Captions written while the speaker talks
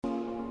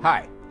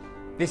Hi,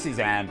 this is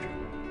Andrew,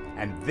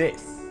 and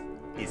this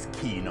is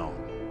Keen On,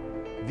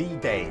 the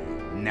daily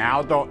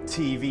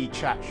now.tv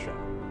chat show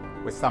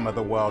with some of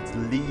the world's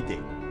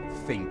leading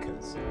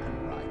thinkers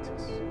and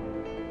writers.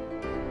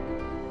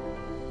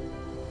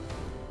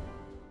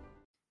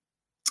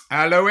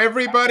 Hello,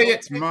 everybody.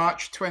 It's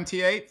March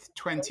 28th,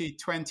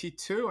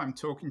 2022. I'm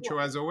talking to you,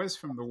 as always,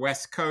 from the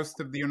west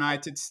coast of the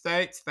United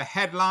States. The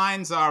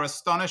headlines are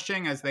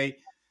astonishing, as they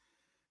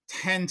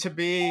tend to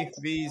be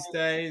these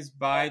days.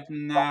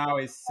 Biden now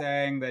is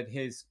saying that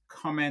his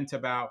comment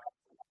about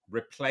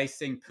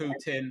replacing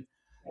Putin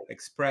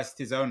expressed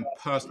his own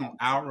personal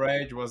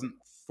outrage, wasn't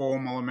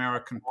formal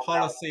American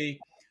policy.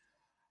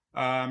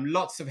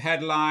 Lots of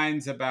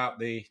headlines about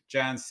the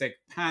Jan 6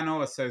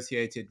 panel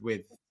associated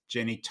with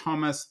Ginny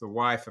Thomas, the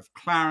wife of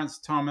Clarence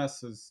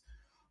Thomas, as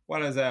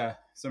well as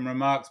some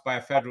remarks by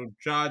a federal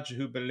judge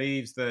who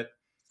believes that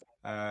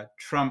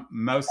Trump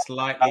most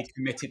likely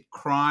committed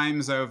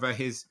crimes over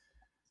his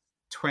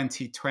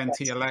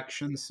 2020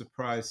 election.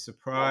 Surprise,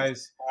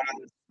 surprise.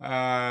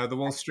 The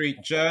Wall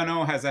Street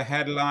Journal has a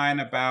headline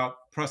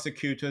about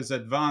prosecutors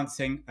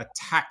advancing a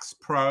tax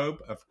probe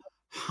of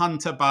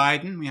Hunter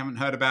Biden. We haven't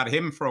heard about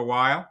him for a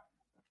while.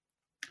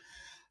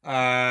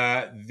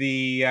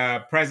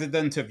 The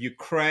president of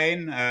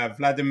Ukraine,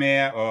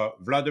 Vladimir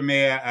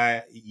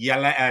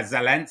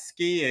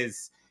Zelensky,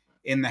 is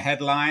in the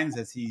headlines,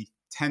 as he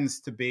tends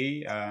to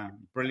be.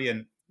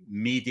 Brilliant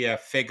media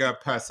figure,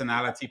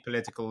 personality,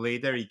 political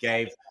leader. He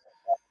gave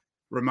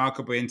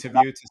remarkable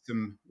interview to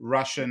some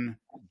Russian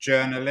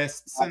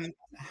journalists. And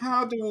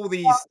how do all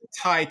these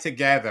tie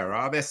together?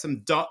 Are there some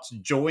dots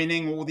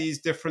joining all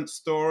these different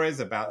stories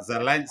about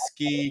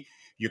Zelensky,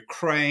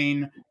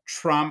 Ukraine,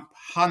 Trump,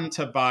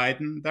 Hunter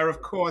Biden? There,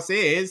 of course,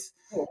 is,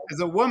 as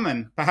a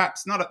woman,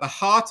 perhaps not at the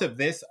heart of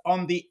this,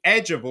 on the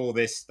edge of all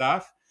this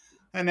stuff.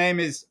 Her name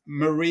is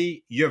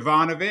Marie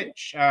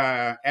Yovanovitch.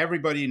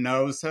 Everybody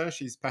knows her.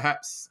 She's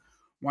perhaps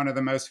one of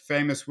the most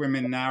famous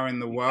women now in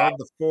the world,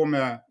 the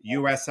former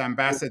US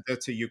ambassador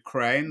to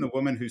Ukraine, the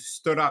woman who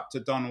stood up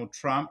to Donald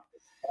Trump.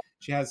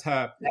 She has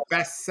her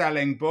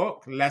best-selling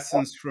book,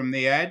 Lessons from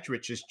the Edge,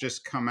 which has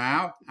just come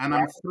out. And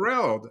I'm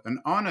thrilled and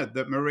honored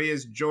that Marie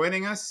is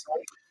joining us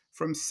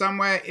from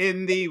somewhere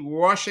in the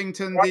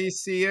Washington,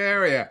 D.C.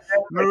 area.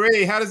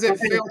 Marie, how does it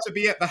feel to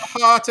be at the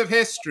heart of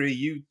history?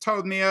 You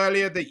told me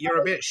earlier that you're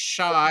a bit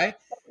shy,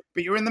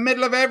 but you're in the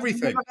middle of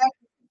everything.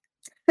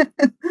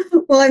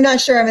 Well, I'm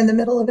not sure I'm in the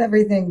middle of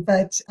everything,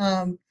 but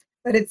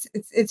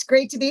it's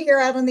great to be here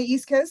out on the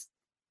East Coast,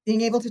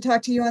 being able to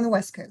talk to you on the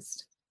West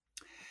Coast.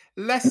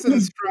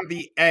 Lessons from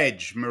the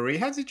Edge, Marie.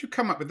 How did you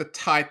come up with the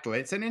title?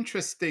 It's an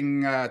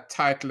interesting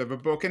title of a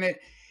book, and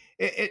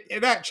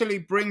it actually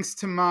brings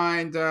to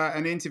mind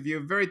an interview,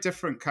 a very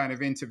different kind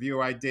of interview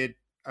I did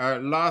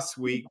last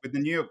week with the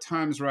New York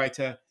Times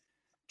writer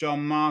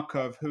John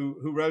Markov,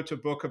 who wrote a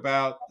book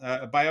about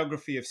a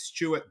biography of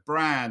Stuart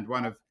Brand,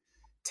 one of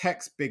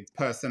tech's big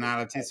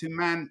personalities, a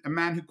man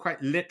who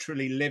quite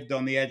literally lived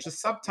on the edge. The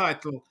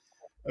subtitle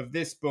of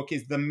this book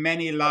is The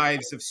Many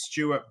Lives of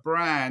Stuart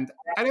Brand.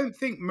 I don't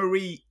think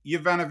Marie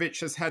Yovanovitch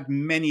has had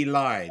many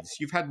lives.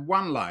 You've had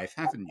one life,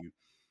 haven't you?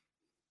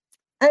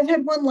 I've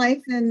had one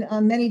life in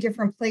many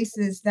different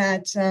places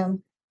that,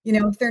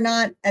 if they're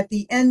not at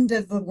the end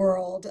of the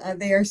world,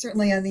 they are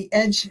certainly on the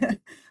edge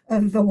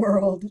of the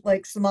world,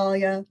 like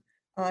Somalia,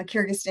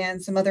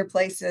 Kyrgyzstan, some other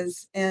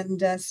places.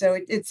 And so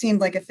it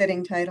seemed like a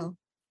fitting title.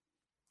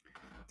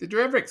 Did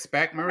you ever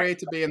expect, Marie,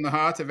 to be in the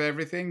heart of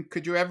everything?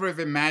 Could you ever have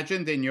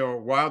imagined in your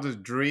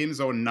wildest dreams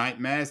or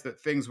nightmares that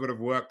things would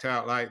have worked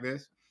out like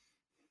this?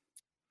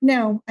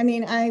 No, I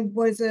mean, I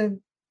was a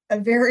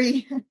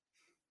very,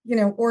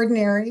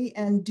 ordinary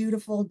and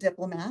dutiful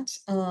diplomat.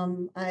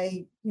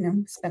 I,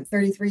 spent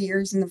 33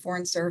 years in the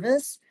Foreign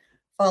Service,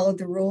 followed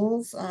the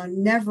rules,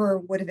 never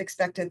would have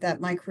expected that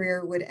my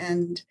career would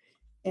end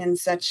in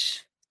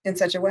such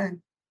a way.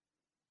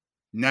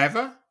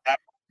 Never?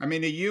 I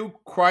mean, are you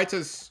quite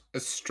as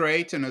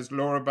straight and as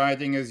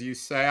law-abiding as you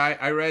say?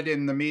 I read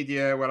in the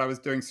media while I was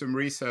doing some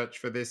research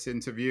for this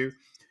interview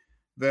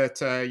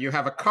that you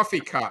have a coffee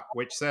cup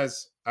which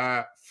says,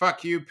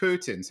 fuck you,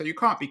 Putin. So you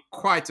can't be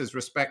quite as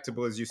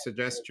respectable as you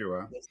suggest you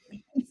are.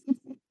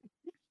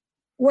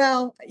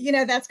 Well,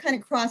 that's kind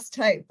of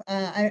cross-type.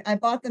 I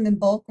bought them in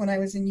bulk when I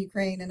was in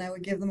Ukraine, and I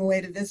would give them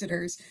away to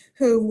visitors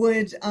who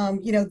would,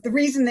 the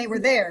reason they were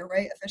there,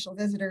 right, official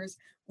visitors,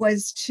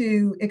 was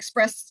to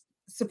express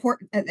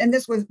support. And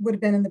this would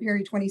have been in the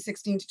period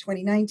 2016 to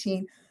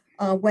 2019,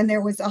 when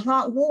there was a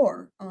hot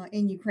war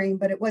in Ukraine,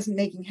 but it wasn't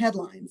making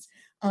headlines.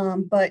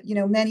 But,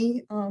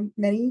 many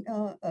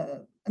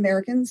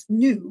Americans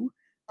knew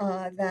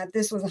that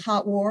this was a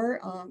hot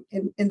war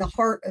in the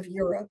heart of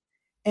Europe,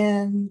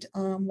 and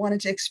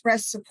wanted to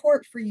express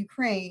support for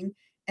Ukraine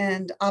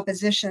and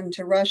opposition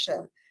to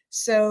Russia.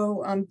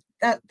 So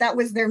that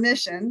was their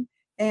mission.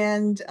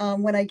 And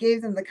when I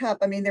gave them the cup,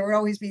 I mean, there would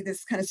always be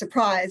this kind of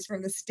surprise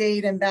from the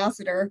state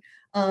ambassador,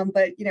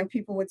 but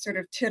people would sort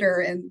of titter,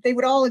 and they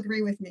would all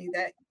agree with me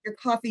that your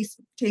coffee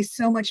tastes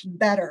so much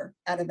better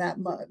out of that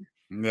mug.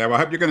 Yeah, well, I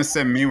hope you're going to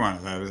send me one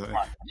of those.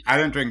 I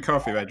don't drink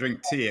coffee, but I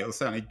drink tea. It'll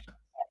certainly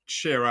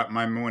cheer up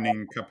my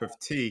morning cup of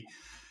tea.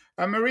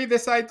 Marie,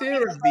 this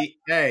idea of the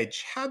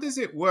edge, how does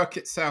it work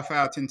itself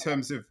out in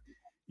terms of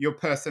your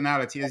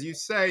personality? As you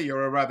say,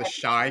 you're a rather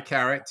shy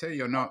character.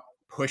 You're not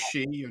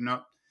pushy. You're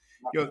not.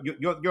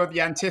 You're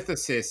the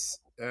antithesis.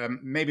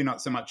 Maybe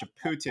not so much of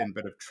Putin,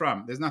 but of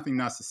Trump. There's nothing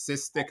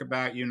narcissistic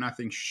about you.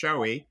 Nothing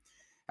showy.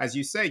 As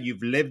you say,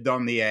 you've lived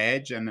on the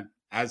edge, and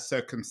as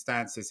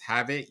circumstances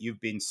have it,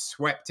 you've been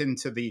swept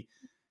into the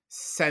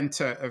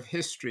center of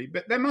history.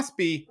 But there must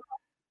be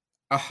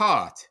a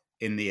heart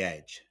in the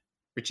edge,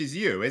 which is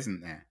you,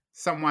 isn't there?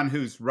 Someone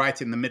who's right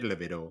in the middle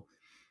of it all.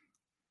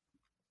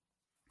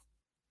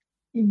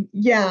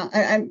 Yeah,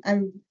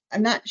 I'm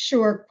not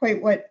sure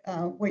quite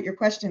what your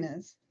question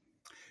is.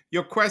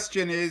 Your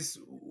question is,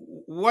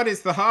 what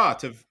is the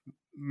heart of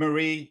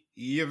Marie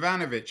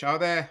Yovanovitch? Are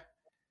there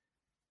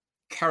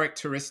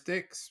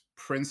characteristics,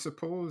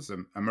 principles,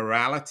 a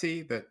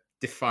morality that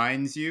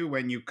defines you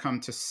when you come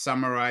to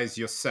summarize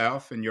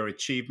yourself and your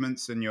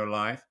achievements in your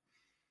life?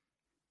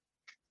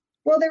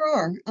 Well, there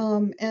are,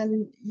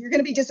 and you're going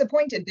to be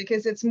disappointed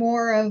because it's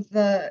more of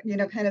the,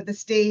 kind of the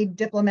staid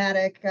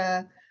diplomatic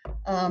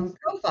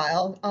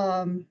profile,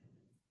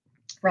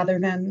 rather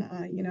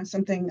than,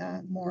 something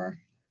more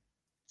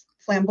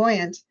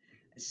flamboyant.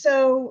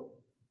 So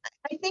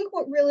I think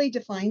what really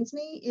defines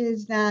me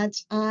is that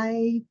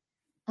I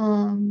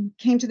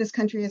came to this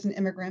country as an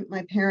immigrant.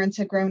 My parents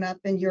had grown up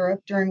in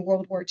Europe during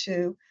World War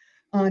II,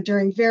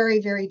 during very,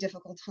 very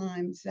difficult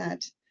times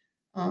that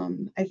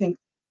I think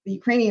the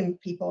Ukrainian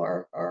people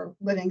are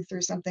living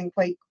through something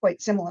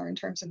quite similar in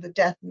terms of the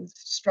death and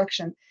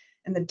destruction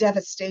and the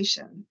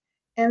devastation.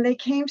 And they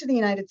came to the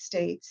United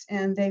States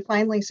and they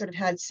finally sort of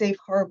had safe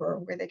harbor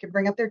where they could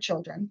bring up their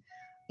children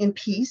in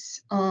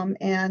peace.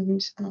 They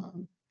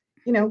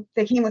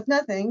came with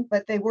nothing,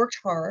 but they worked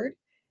hard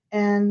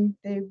and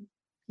they,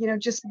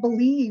 just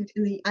believed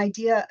in the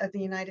idea of the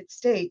United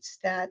States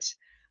that,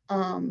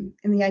 in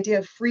the idea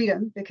of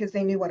freedom, because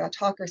they knew what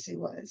autocracy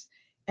was,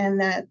 and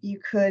that you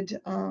could,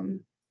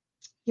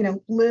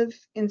 live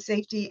in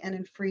safety and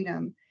in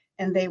freedom.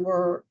 And they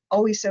were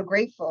always so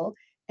grateful.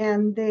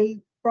 And they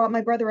brought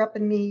my brother up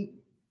and me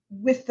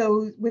with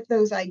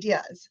those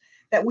ideas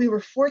that we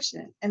were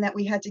fortunate and that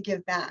we had to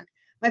give back.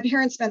 My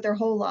parents spent their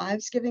whole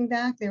lives giving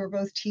back. They were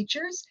both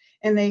teachers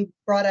and they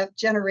brought up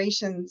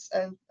generations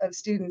of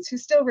students who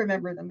still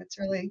remember them. It's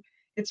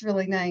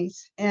really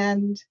nice.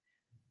 And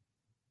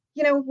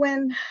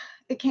when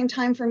it came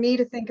time for me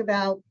to think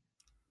about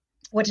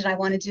what did I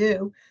want to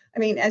do? I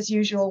mean, as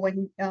usual,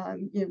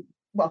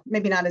 well,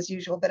 maybe not as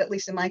usual, but at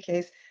least in my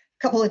case,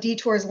 a couple of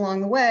detours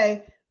along the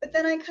way. But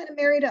then I kind of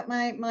married up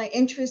my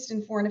interest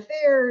in foreign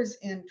affairs,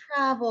 in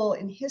travel,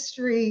 in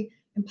history,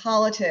 in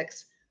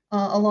politics,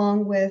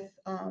 along with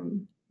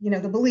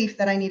the belief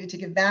that I needed to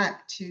give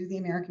back to the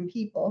American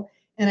people.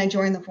 And I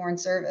joined the Foreign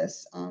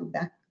Service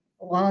back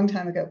a long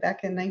time ago,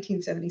 back in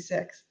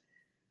 1976.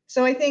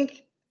 So I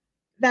think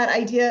that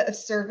idea of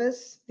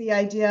service, the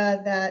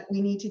idea that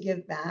we need to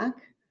give back,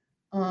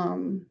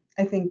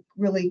 I think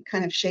really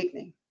kind of shaped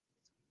me.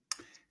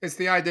 It's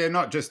the idea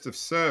not just of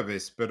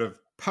service, but of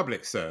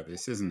public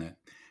service, isn't it?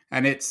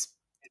 And it's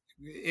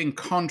in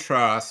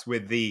contrast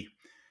with the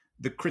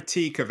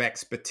critique of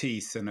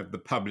expertise and of the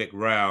public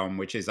realm,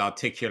 which is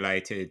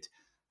articulated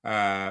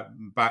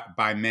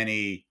by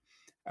many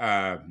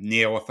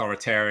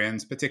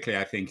neo-authoritarians,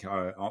 particularly, I think,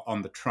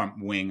 on the Trump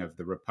wing of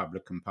the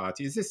Republican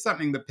Party. Is this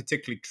something that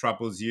particularly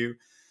troubles you?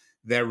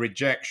 Their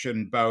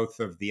rejection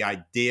both of the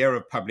idea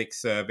of public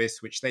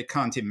service, which they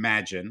can't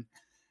imagine,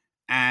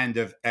 and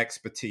of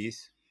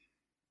expertise?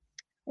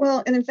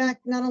 Well, and in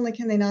fact, not only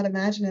can they not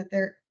imagine it,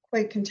 they're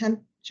quite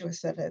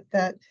contemptuous of it,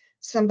 that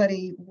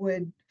somebody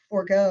would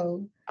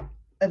forego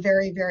a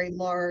very, very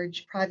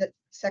large private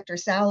sector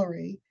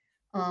salary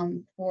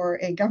for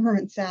a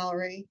government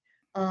salary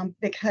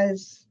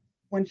because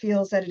one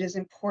feels that it is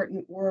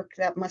important work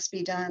that must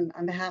be done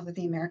on behalf of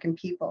the American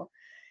people.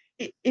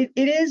 It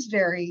is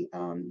very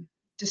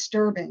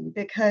disturbing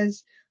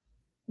because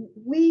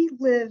we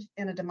live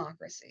in a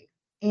democracy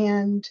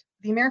and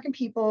the American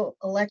people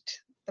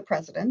elect the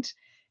president,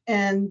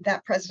 and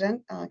that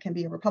president can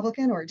be a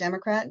Republican or a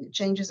Democrat, and it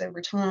changes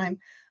over time.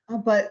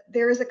 But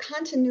there is a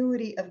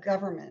continuity of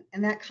government,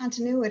 and that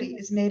continuity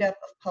is made up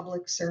of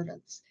public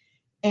servants.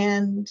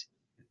 And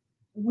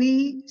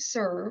we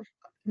serve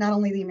not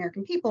only the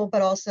American people,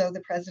 but also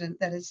the president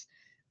that is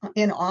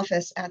in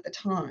office at the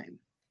time.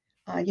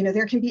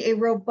 There can be a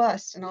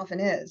robust, and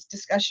often is,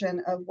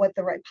 discussion of what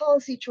the right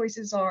policy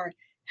choices are,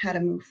 how to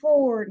move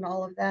forward, and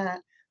all of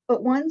that.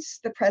 But once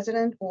the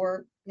president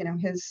or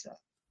his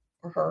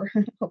or her,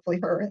 hopefully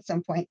her at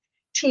some point,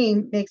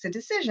 team makes a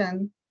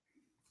decision,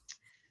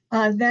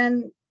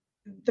 then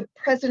the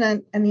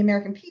president and the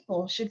American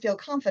people should feel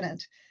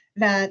confident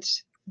that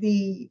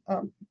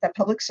that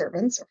public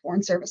servants or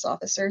foreign service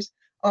officers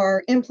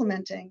are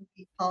implementing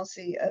the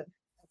policy of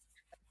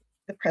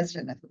the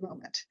president at the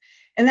moment.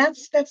 And that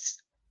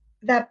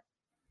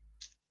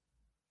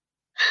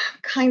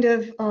kind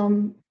of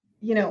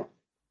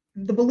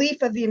the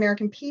belief of the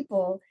American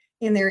people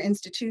in their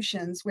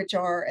institutions, which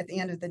are at the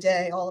end of the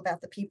day all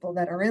about the people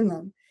that are in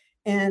them,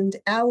 and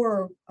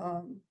our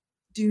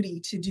duty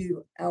to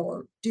do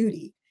our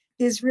duty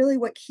is really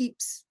what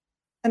keeps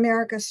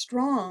America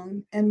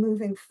strong and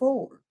moving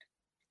forward.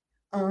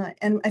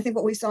 And I think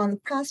what we saw in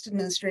the past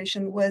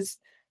administration was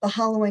the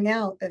hollowing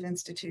out of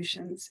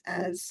institutions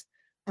as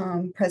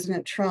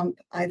President Trump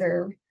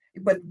either,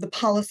 but the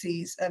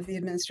policies of the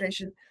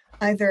administration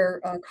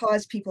either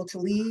caused people to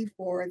leave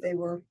or they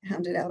were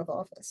hounded out of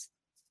office.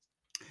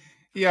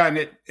 Yeah, and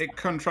it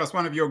contrasts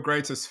one of your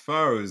greatest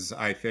foes,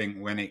 I think,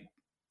 when it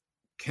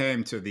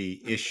came to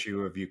the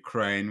issue of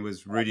Ukraine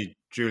was Rudy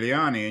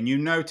Giuliani. And you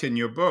note in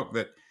your book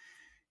that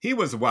he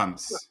was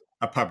once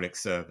a public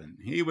servant.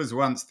 He was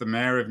once the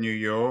mayor of New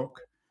York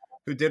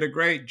who did a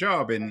great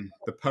job in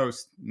the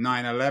post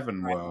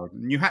 9/11 world.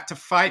 And you had to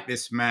fight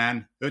this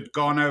man who'd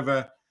gone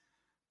over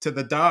to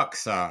the dark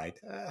side.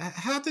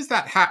 How does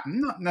that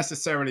happen? Not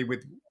necessarily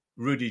with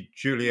Rudy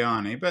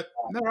Giuliani, but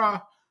there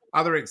are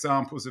other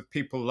examples of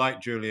people like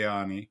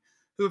Giuliani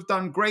who have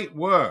done great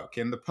work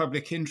in the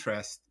public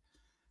interest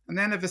and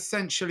then have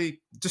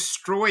essentially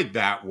destroyed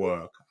that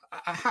work.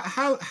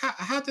 How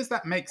does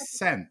that make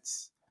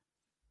sense?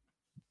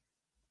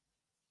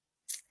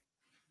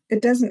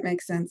 It doesn't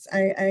make sense.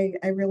 I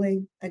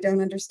really I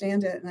don't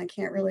understand it, and I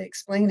can't really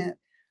explain it.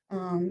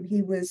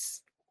 He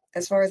was,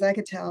 as far as I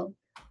could tell,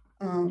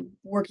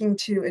 working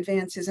to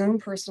advance his own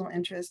personal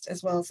interests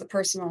as well as the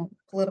personal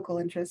political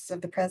interests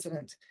of the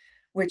president,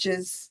 which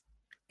is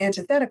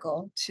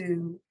antithetical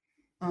to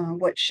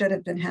what should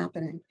have been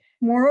happening.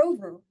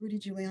 Moreover, Rudy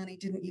Giuliani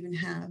didn't even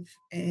have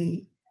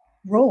a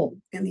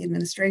role in the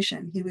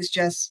administration. He was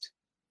just,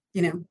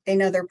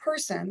 another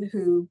person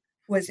who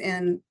was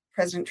in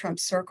President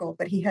Trump's circle,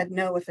 but he had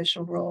no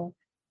official role,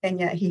 and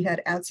yet he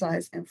had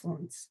outsized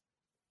influence.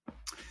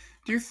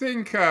 Do you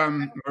think,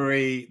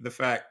 Marie, the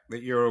fact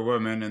that you're a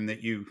woman and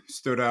that you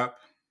stood up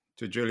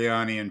to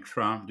Giuliani and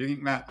Trump, do you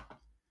think that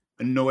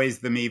annoys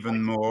them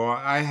even more?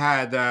 I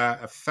had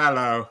a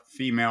fellow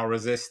female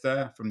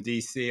resistor from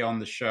DC on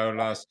the show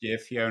last year,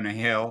 Fiona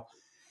Hill.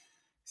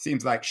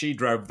 Seems like she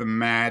drove them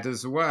mad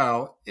as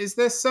well. Is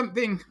there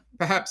something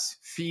perhaps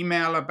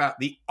female about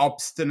the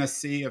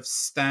obstinacy of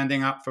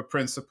standing up for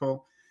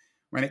principle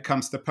when it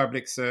comes to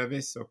public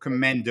service, or can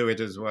men do it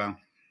as well?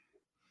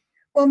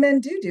 Well, men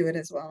do it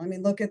as well. I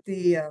mean, look at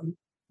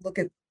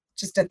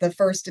just at the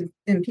first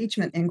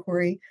impeachment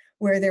inquiry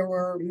where there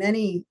were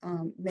many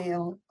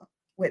male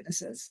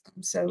witnesses.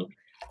 So,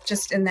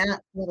 just in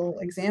that little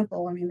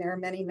example, I mean, there are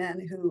many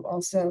men who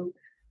also,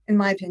 in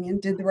my opinion,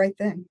 did the right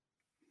thing.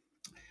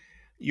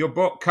 Your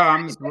book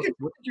comes. If I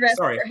could address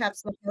Sorry.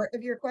 perhaps the part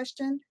of your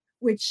question,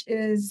 which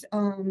is,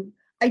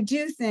 I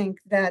do think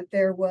that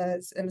there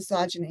was a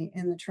misogyny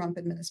in the Trump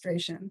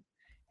administration.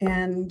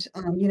 And,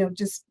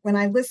 just when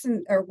I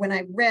listened or when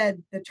I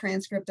read the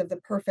transcript of the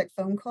perfect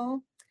phone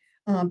call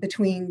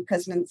between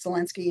President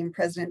Zelensky and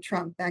President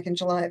Trump back in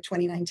July of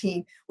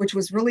 2019, which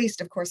was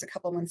released, of course, a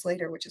couple months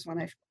later, which is when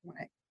I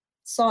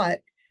saw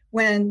it.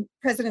 When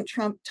President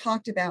Trump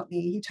talked about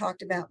me, he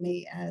talked about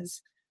me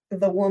as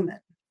the woman,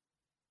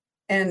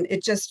 and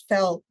it just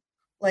felt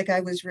like I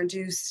was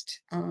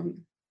reduced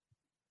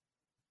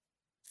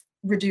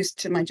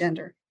to my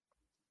gender.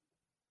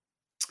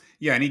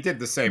 Yeah, and he did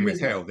the same with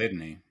Hill,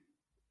 didn't he?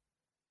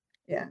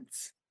 Yeah,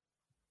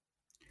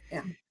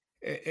 yeah.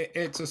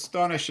 It's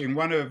astonishing.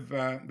 One of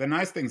the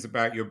nice things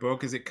about your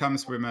book is it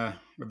comes with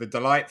a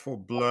delightful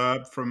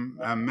blurb from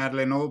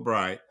Madeleine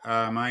Albright.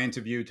 I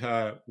interviewed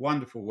her,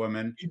 wonderful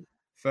woman,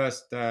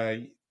 first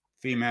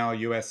female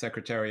U.S.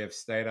 Secretary of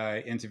State. I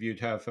interviewed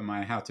her for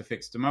my How to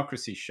Fix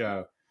Democracy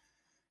show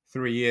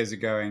 3 years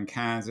ago in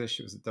Kansas.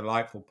 She was a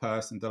delightful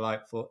person,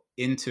 delightful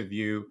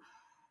interview.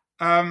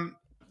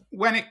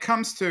 When it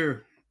comes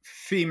to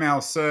female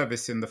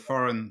service in the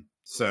foreign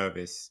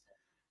service,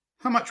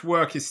 how much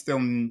work is still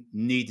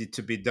needed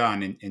to be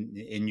done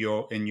in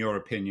your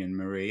opinion,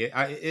 Marie?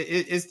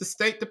 Is the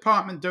State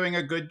Department doing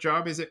a good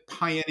job? Is it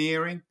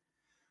pioneering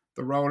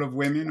the role of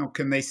women, or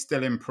can they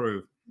still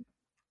improve?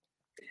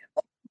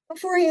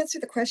 Before I answer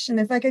the question,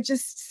 if I could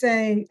just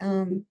say,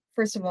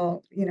 first of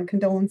all,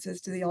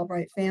 condolences to the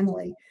Albright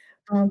family.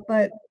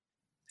 But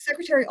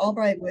Secretary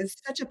Albright was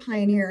such a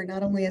pioneer,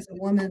 not only as a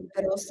woman,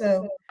 but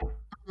also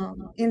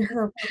in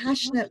her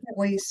passionate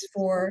voice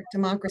for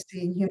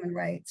democracy and human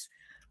rights.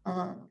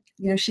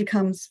 She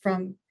comes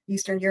from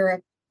Eastern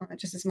Europe,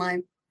 just as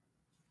my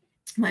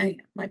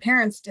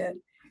parents did,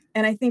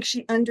 and I think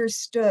she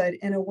understood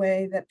in a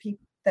way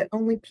that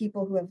only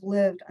people who have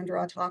lived under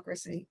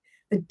autocracy,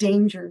 the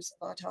dangers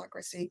of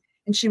autocracy,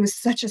 and she was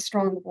such a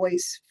strong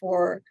voice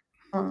for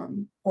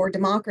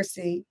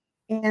democracy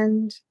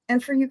and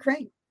for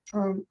Ukraine.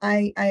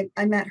 I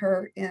met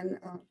her in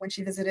when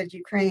she visited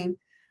Ukraine.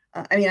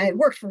 I mean, I had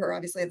worked for her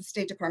obviously at the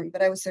State Department,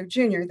 but I was so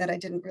junior that I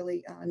didn't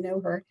really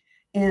know her.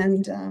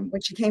 And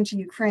when she came to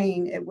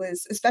Ukraine, it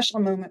was a special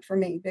moment for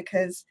me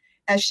because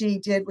as she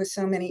did with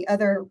so many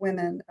other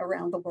women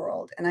around the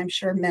world, and I'm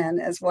sure men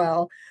as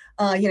well.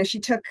 She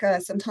took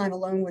some time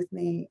alone with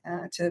me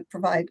to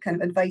provide kind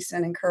of advice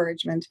and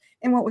encouragement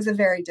in what was a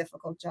very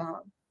difficult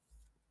job.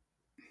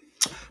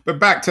 But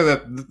back to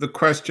the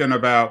question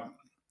about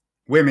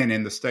women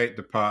in the State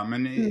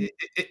Department,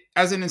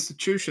 as an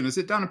institution, has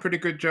it done a pretty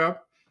good job?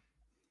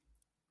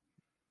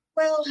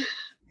 Well,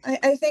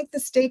 I think the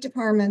State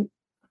Department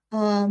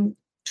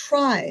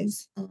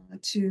tries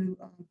to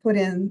put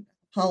in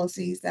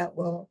policies that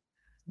will,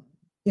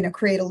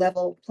 create a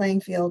level playing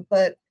field.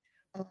 But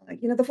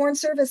the Foreign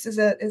Service is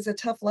a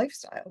tough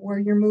lifestyle where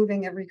you're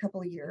moving every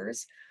couple of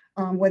years.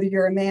 Whether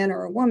you're a man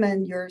or a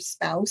woman, your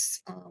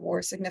spouse or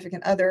a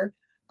significant other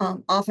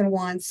often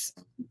wants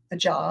a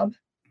job,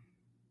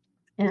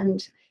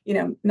 and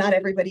not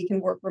everybody can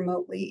work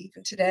remotely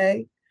even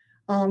today.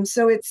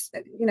 So it's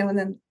and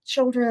then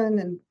children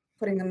and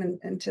putting them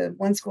into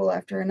one school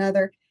after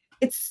another.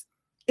 It's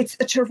it's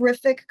a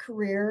terrific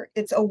career.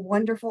 It's a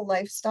wonderful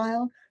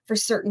lifestyle for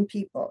certain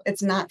people.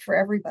 It's not for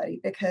everybody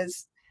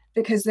because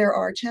there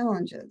are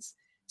challenges.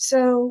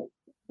 So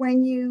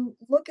when you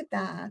look at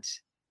that,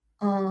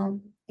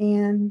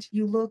 and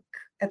you look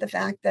at the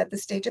fact that the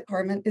State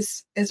Department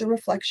is a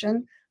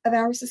reflection of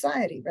our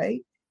society,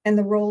 right? And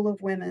the role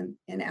of women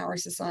in our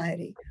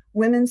society.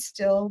 Women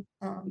still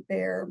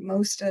bear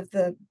most of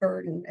the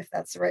burden, if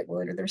that's the right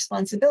word, or the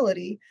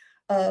responsibility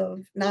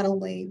of not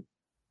only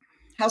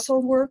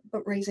household work,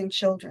 but raising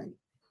children.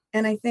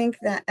 And I think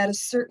that at a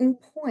certain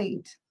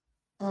point,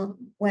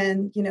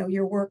 when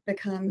your work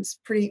becomes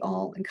pretty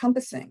all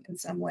encompassing in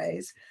some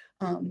ways,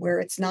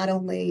 where it's not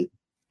only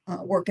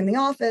work in the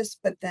office,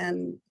 but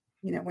then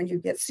when you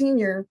get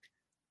senior,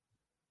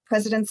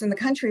 presidents in the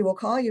country will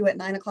call you at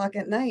 9 o'clock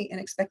at night and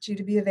expect you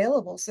to be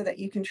available so that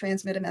you can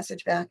transmit a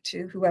message back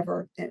to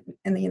whoever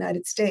in the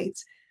United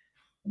States.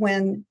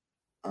 When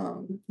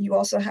you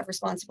also have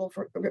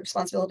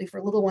responsibility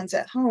for little ones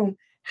at home,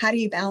 how do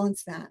you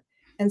balance that?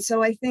 And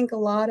so I think a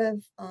lot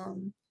of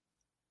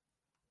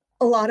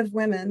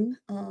women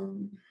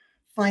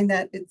find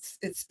that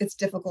it's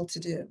difficult to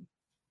do.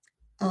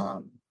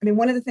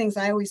 One of the things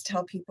I always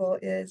tell people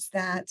is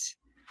that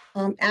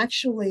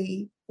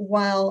actually,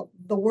 while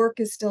the work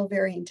is still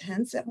very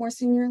intense at more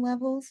senior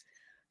levels,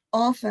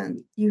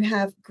 often you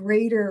have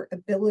greater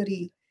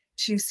ability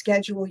to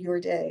schedule your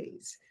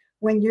days.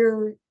 When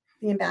you're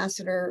the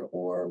ambassador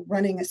or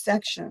running a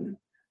section,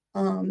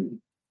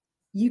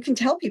 you can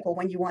tell people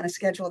when you want to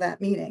schedule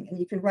that meeting, and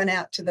you can run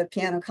out to the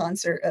piano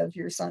concert of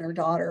your son or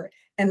daughter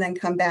and then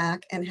come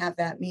back and have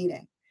that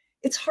meeting.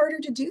 It's harder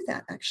to do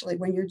that actually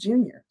when you're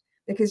junior,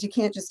 because you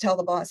can't just tell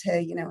the boss,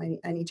 hey,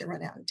 I need to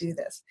run out and do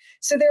this.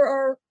 So there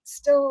are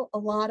still a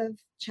lot of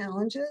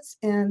challenges.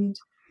 And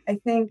I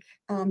think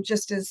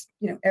just as,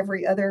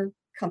 every other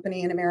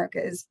company in America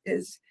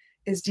is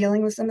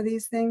dealing with some of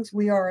these things,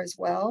 we are as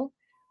well.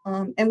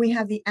 And we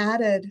have the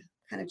added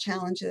kind of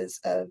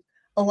challenges of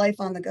a life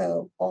on the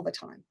go all the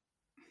time.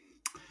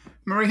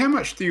 Marie, how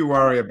much do you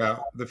worry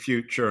about the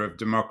future of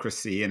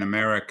democracy in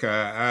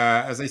America?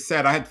 As I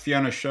said, I had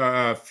Fiona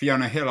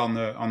Hill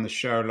on the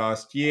show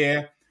last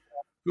year,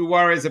 who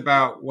worries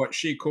about what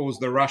she calls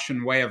the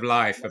Russian way of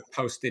life, a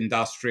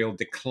post-industrial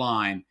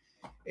decline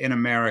in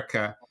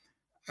America.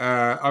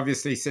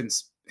 Obviously,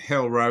 since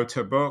Hill wrote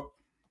her book,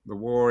 the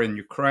war in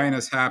Ukraine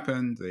has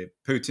happened,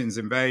 Putin's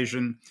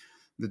invasion,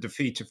 the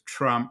defeat of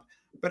Trump.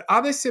 But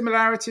are there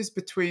similarities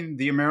between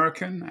the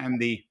American and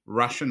the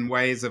Russian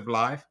ways of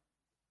life?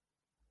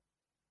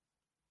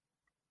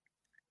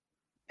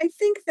 I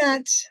think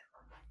that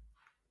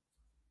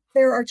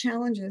there are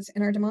challenges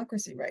in our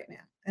democracy right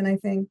now. And I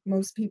think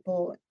most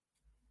people,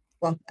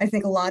 well, I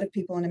think a lot of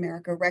people in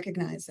America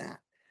recognize that.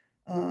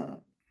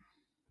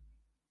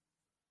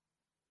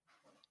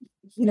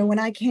 When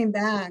I came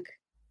back,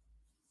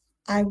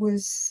 I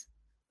was,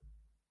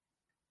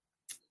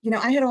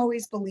 I had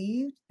always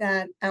believed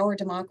that our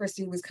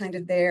democracy was kind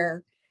of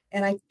there,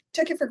 and I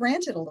took it for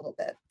granted a little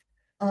bit.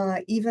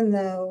 Even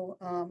though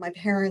my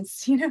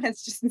parents,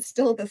 has just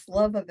instilled this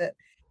love of it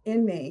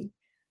in me.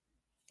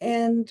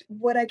 And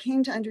what I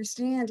came to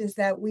understand is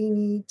that we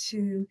need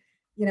to,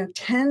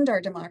 tend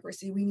our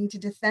democracy. We need to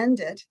defend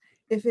it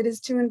if it is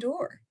to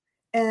endure.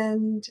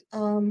 And,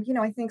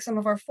 I think some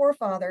of our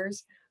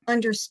forefathers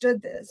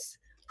understood this.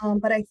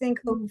 But I think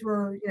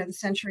over, the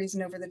centuries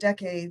and over the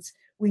decades,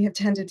 we have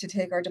tended to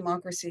take our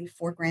democracy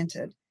for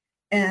granted.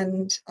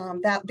 And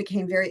that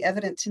became very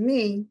evident to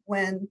me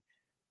when,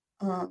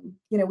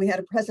 we had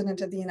a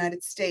president of the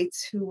United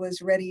States who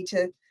was ready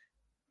to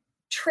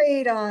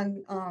trade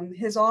on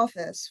his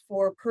office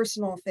for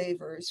personal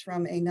favors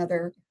from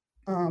another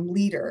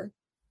leader.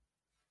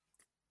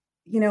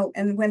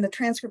 And when the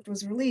transcript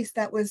was released,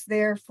 that was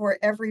there for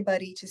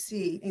everybody to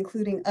see,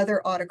 including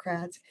other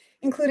autocrats,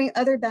 including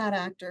other bad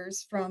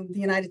actors from the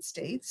United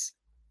States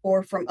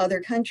or from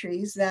other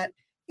countries, that,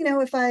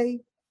 if I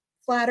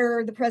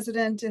flatter the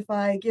president, if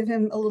I give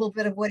him a little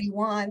bit of what he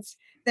wants,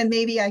 then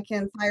maybe I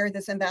can fire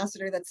this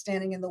ambassador that's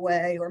standing in the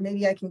way, or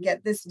maybe I can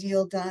get this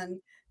deal done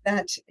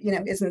that,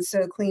 isn't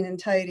so clean and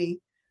tidy.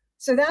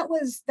 So that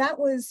was,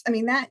 I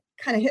mean, that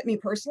kind of hit me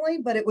personally,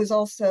 but it was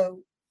also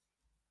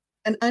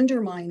an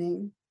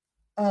undermining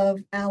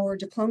of our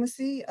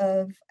diplomacy,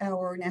 of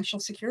our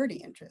national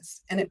security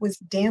interests, and it was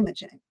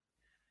damaging.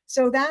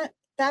 So that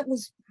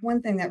was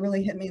one thing that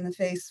really hit me in the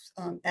face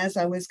as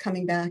I was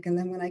coming back, and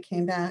then when I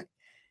came back,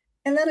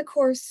 and then of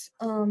course,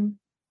 the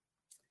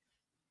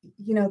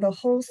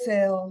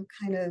wholesale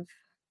kind of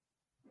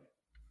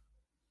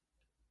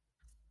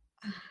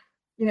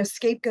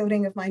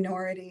scapegoating of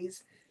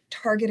minorities,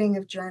 targeting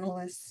of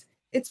journalists.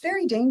 It's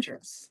very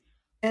dangerous,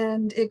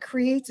 and it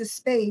creates a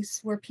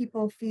space where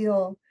people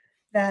feel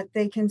that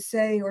they can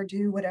say or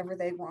do whatever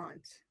they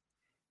want,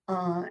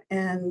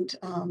 and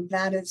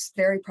that is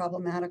very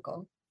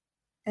problematical.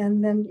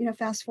 And then,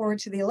 fast forward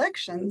to the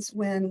elections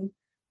when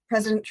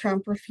President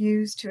Trump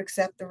refused to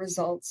accept the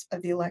results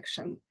of the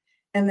election.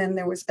 And then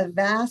there was a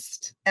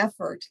vast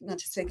effort, not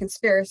to say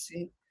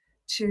conspiracy,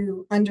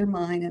 to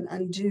undermine and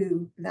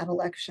undo that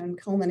election,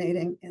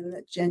 culminating in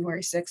the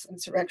January 6th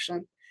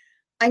insurrection.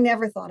 I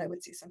never thought I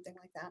would see something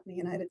like that in the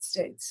United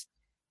States.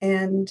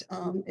 And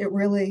it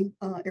really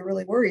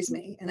worries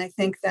me. And I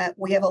think that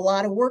we have a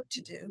lot of work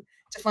to do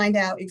to find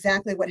out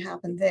exactly what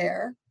happened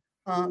there.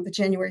 The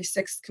January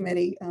 6th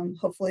committee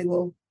hopefully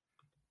will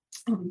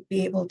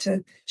be able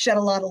to shed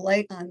a lot of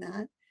light on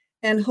that.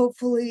 And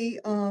hopefully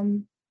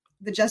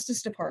the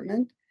Justice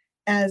Department,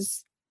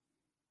 as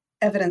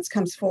evidence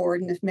comes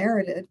forward and if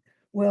merited,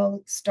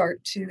 will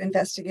start to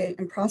investigate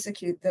and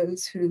prosecute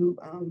those who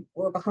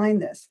were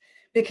behind this.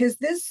 Because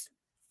this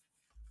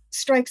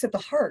strikes at the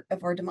heart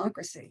of our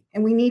democracy,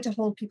 and we need to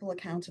hold people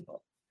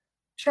accountable.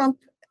 Trump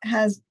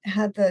has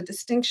had the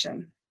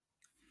distinction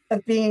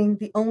of being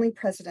the only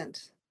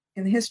president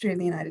in the history of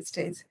the United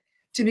States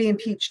to be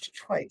impeached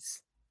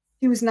twice.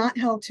 He was not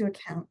held to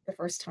account the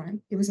first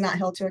time. He was not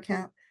held to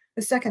account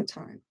the second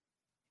time.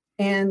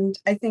 And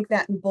I think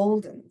that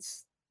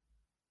emboldens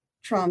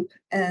Trump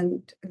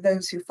and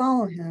those who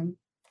follow him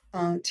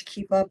to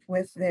keep up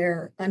with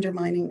their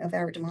undermining of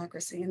our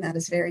democracy. And that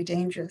is very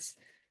dangerous.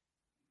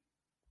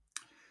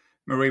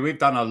 Marie, we've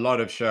done a lot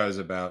of shows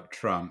about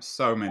Trump,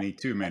 so many,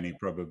 too many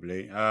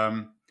probably.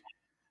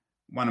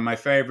 One of my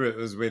favorite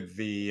was with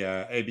the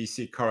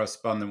ABC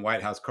correspondent,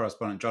 White House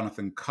correspondent,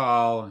 Jonathan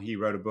Karl. He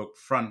wrote a book,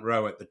 Front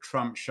Row at the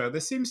Trump Show. There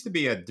seems to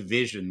be a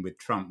division with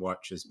Trump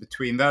watchers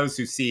between those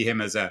who see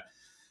him as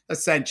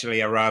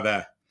essentially a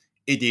rather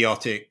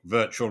idiotic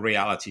virtual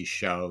reality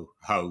show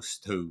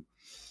host who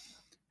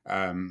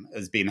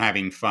has been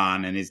having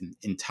fun and isn't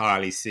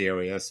entirely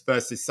serious,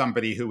 versus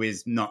somebody who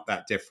is not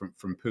that different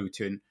from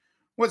Putin.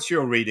 What's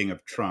your reading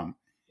of Trump?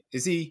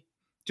 Is he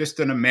just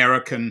an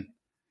American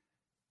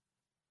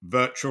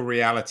virtual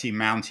reality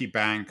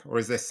mountebank, or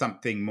is there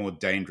something more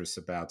dangerous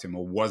about him,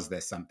 or was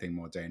there something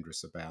more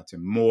dangerous about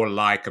him, more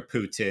like a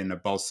Putin, a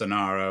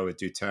Bolsonaro, a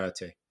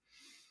Duterte?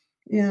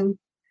 Yeah.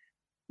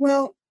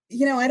 Well,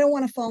 I don't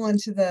want to fall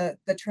into the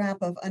trap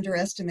of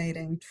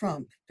underestimating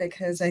Trump,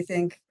 because I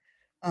think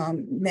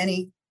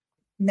many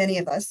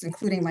of us,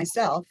 including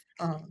myself,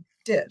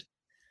 did.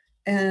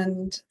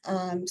 And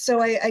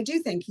so I do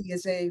think he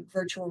is a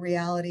virtual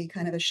reality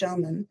kind of a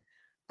showman,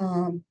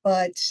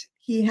 but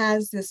he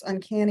has this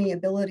uncanny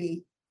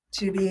ability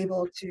to be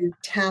able to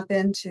tap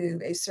into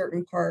a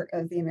certain part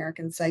of the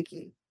American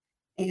psyche,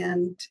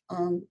 and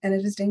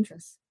it is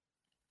dangerous.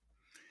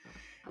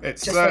 It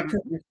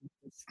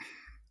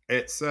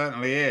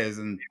certainly is.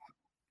 And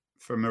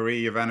for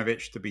Marie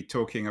Yovanovitch to be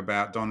talking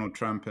about Donald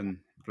Trump and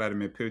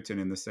Vladimir Putin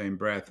in the same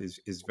breath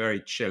is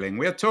very chilling.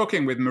 We're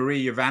talking with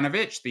Marie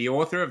Yovanovitch, the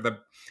author of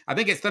I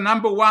think it's the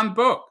 #1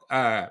 book,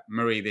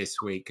 Marie,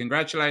 this week.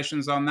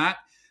 Congratulations on that.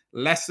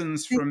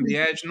 Lessons from the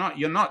Edge.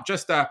 You're not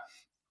just a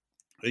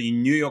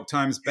New York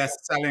Times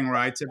best-selling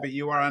writer, but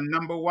you are a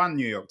 #1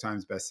 New York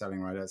Times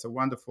best-selling writer. It's a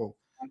wonderful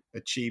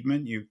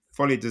achievement. You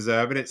fully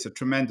deserve it. It's a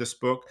tremendous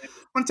book. I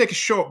want to take a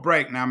short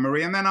break now,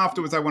 Marie, and then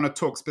afterwards I want to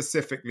talk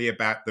specifically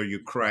about the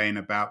Ukraine,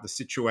 about the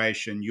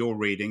situation you're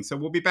reading. So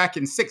we'll be back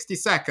in 60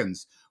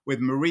 seconds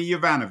with Marie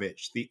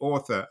Yovanovitch, the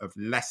author of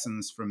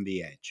Lessons from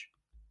the Edge.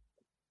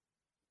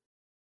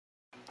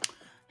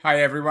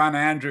 Hi everyone,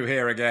 Andrew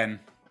here again.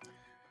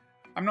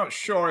 I'm not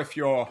sure if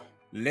you're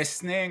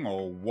listening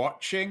or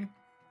watching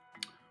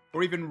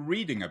or even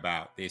reading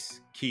about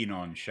this Keen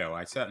On show.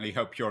 I certainly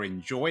hope you're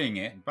enjoying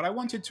it, but I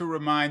wanted to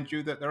remind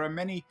you that there are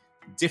many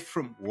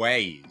different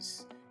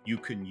ways you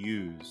can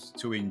use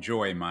to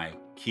enjoy my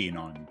Keen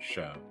On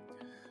show.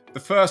 The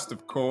first,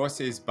 of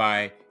course, is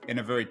by, in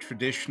a very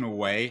traditional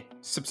way,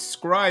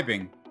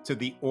 subscribing to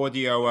the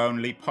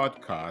audio-only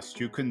podcast.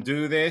 You can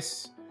do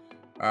this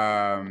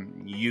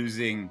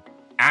using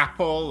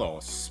Apple or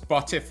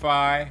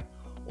Spotify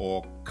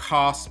or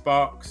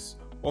Castbox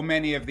or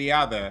many of the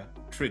other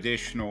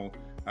traditional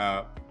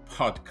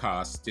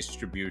podcast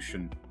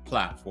distribution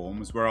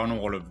platforms. We're on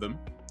all of them.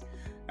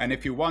 And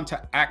if you want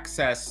to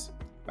access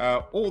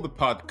all the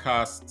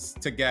podcasts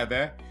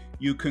together,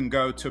 you can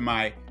go to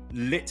my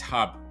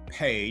LitHub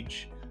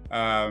page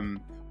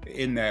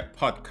in their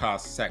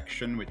podcast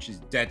section, which is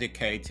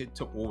dedicated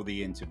to all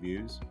the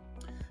interviews.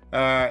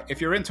 If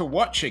you're into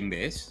watching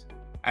this,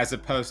 as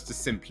opposed to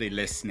simply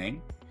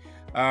listening.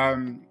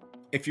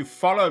 If you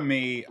follow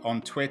me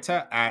on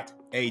Twitter at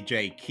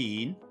AJ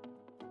Keen,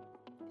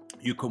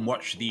 you can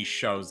watch these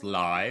shows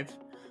live,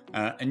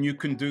 and you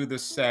can do the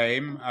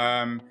same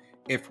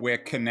if we're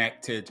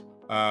connected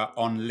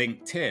on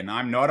LinkedIn.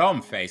 I'm not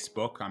on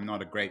Facebook. I'm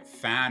not a great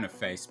fan of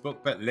Facebook,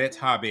 but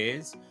LitHub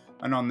is.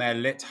 And on their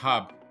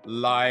LitHub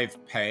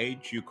live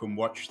page, you can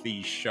watch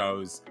these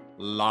shows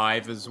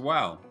live as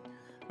well.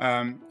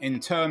 In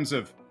terms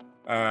of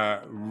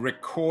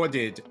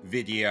recorded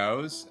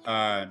videos,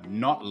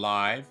 not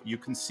live, you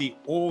can see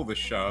all the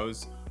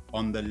shows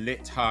on the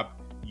LitHub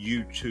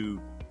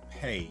YouTube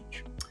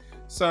page.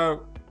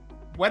 So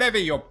whatever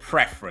your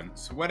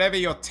preference, whatever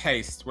your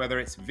taste, whether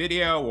it's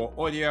video or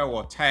audio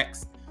or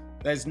text,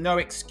 there's no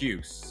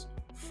excuse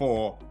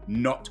for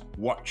not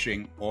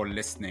watching or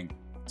listening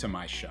to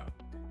my show.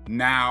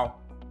 Now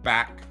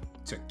back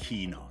to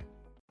Keen On.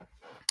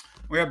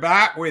 We're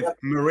back with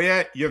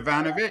Maria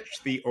Jovanovic,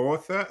 the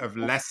author of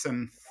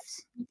Lessons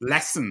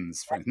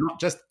from, not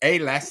just a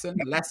lesson,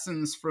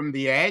 Lessons from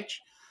the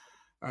Edge.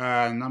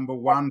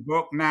 #1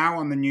 book now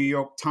on the New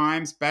York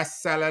Times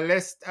bestseller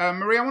list.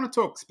 Maria, I want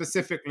to talk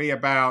specifically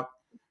about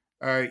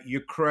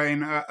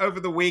Ukraine.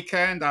 Over the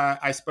weekend,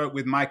 I spoke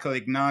with Michael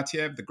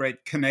Ignatieff, the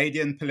great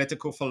Canadian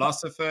political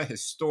philosopher,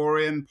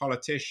 historian,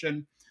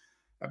 politician,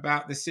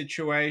 about the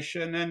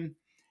situation. And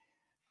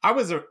I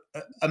was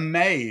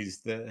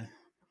amazed, the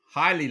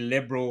highly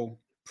liberal,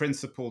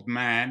 principled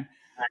man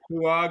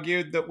who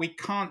argued that we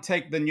can't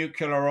take the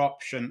nuclear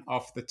option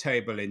off the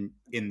table in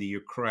the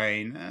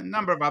Ukraine. A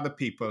number of other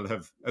people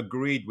have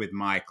agreed with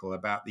Michael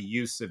about the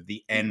use of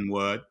the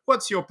N-word.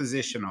 What's your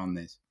position on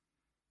this?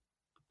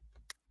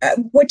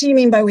 What do you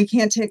mean by we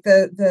can't take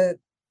the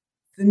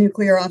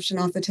nuclear option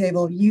off the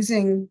table?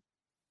 Using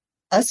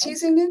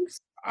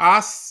nukes?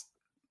 Us.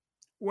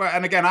 Well,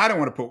 and again, I don't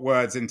want to put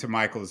words into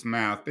Michael's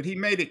mouth, but he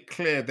made it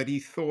clear that he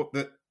thought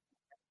that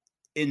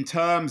in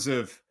terms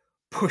of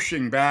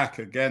pushing back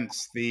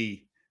against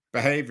the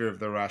behavior of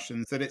the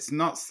Russians, that it's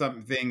not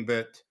something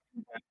that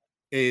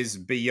is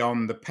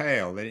beyond the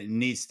pale, that it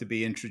needs to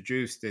be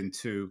introduced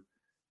into,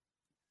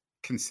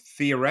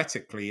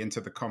 theoretically,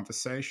 into the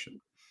conversation.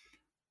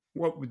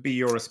 What would be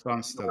your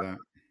response to that?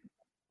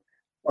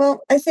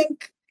 Well, I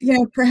think,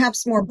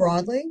 perhaps more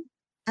broadly,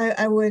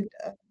 I would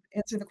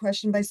answer the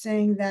question by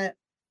saying that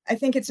I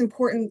think it's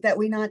important that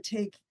we not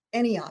take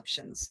any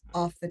options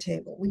off the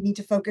table. We need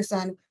to focus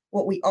on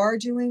what we are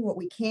doing, what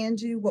we can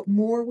do, what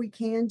more we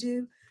can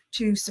do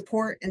to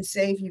support and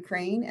save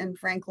Ukraine and,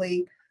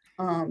 frankly,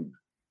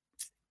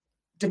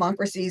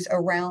 democracies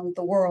around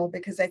the world,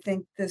 because I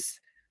think this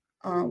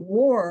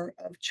war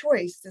of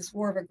choice, this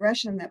war of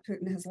aggression that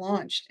Putin has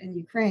launched in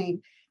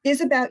Ukraine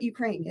is about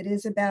Ukraine. It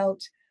is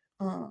about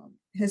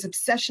his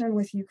obsession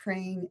with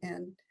Ukraine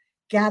and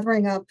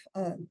gathering up,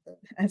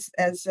 as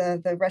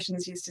the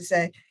Russians used to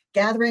say,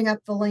 gathering up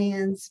the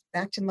lands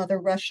back to Mother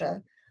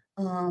Russia,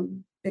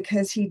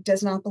 because he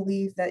does not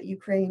believe that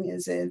Ukraine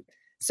is a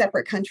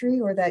separate country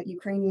or that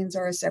Ukrainians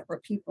are a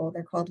separate people.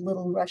 They're called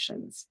Little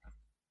Russians.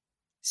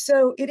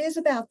 So it is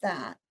about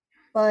that,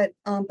 but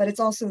it's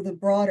also the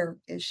broader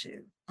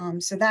issue.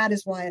 So that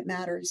is why it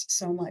matters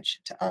so much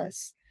to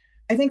us.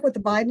 I think what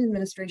the Biden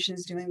administration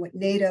is doing, what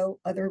NATO,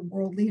 other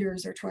world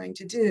leaders are trying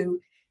to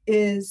do,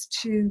 is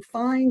to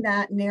find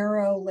that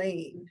narrow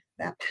lane,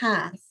 that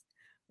path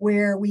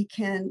where we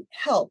can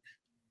help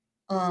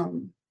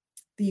the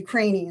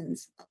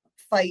Ukrainians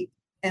fight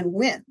and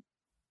win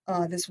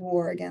this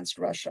war against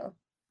Russia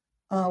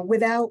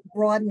without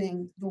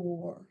broadening the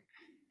war.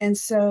 And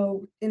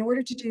so in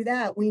order to do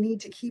that, we need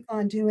to keep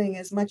on doing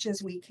as much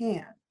as we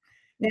can.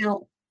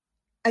 Now,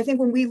 I think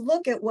when we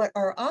look at what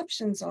our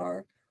options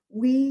are,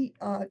 we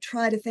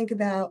try to think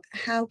about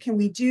how can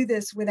we do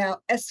this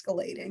without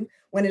escalating,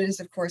 when it is,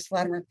 of course,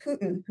 Vladimir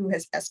Putin who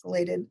has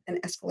escalated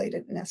and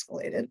escalated and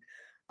escalated.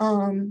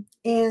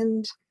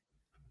 And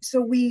so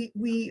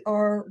we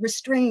are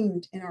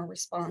restrained in our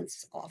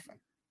response often.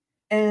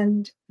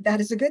 And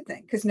that is a good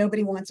thing, because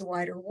nobody wants a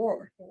wider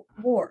war.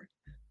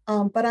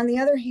 But on the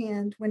other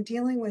hand, when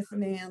dealing with a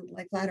man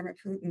like Vladimir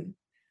Putin,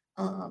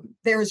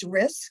 there is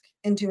risk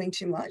in doing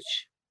too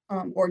much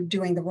or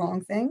doing the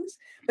wrong things.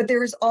 But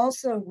there is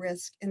also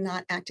risk in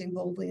not acting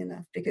boldly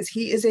enough, because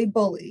he is a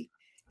bully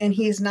and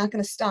he is not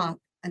going to stop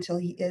until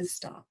he is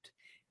stopped.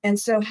 And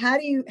so how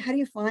do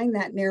you find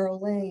that narrow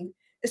lane,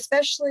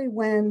 especially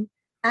when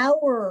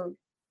our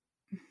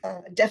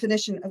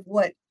definition of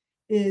what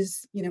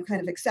is,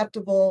 kind of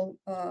acceptable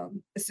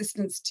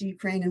assistance to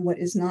Ukraine and what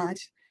is not,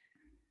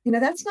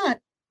 that's not,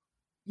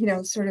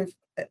 sort of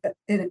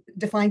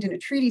defined in a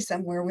treaty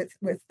somewhere with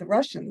the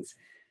Russians.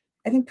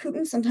 I think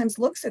Putin sometimes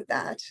looks at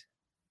that,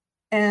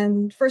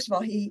 and first of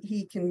all,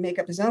 he can make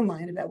up his own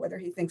mind about whether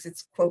he thinks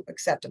it's, quote,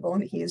 acceptable,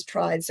 and he has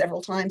tried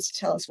several times to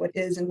tell us what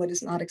is and what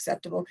is not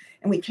acceptable,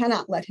 and we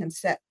cannot let him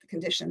set the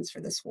conditions for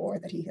this war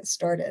that he has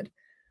started.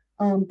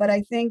 But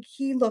I think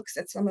he looks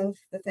at some of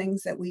the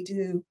things that we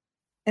do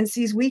and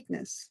sees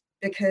weakness,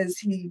 because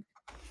he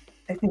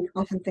I think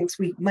often thinks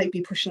we might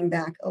be pushing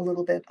back a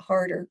little bit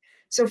harder.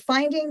 So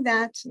finding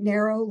that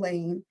narrow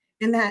lane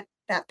and that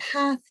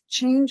path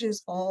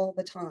changes all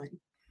the time.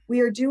 We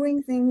are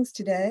doing things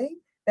today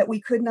that we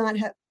could not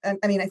have.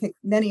 I mean, I think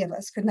many of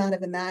us could not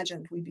have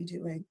imagined we'd be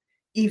doing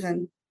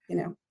even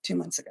 2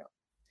 months ago.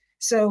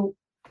 So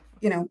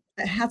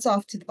hats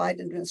off to the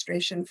Biden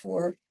administration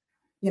for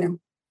you know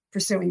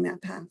pursuing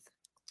that path.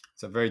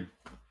 It's a very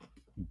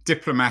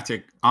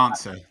diplomatic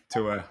answer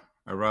to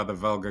a rather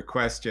vulgar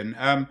question.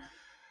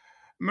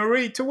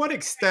 Marie, to what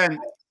extent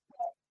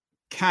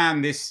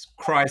can this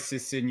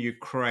crisis in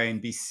Ukraine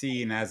be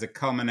seen as a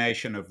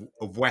culmination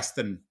of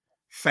Western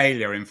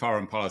failure in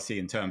foreign policy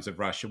in terms of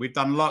Russia? We've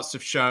done lots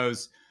of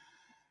shows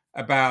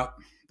about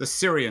the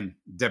Syrian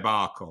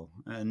debacle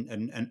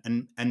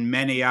and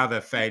many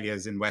other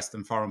failures in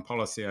Western foreign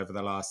policy over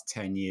the last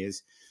 10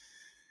 years.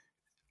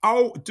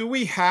 Oh, do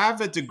we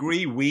have a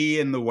degree, we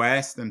in the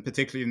West, and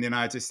particularly in the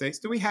United States,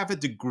 do we have a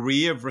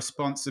degree of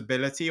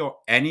responsibility or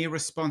any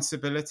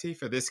responsibility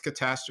for this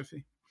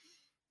catastrophe?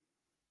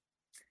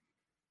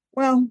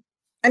 Well,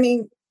 I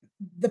mean,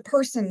 the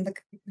person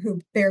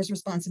who bears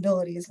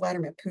responsibility is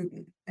Vladimir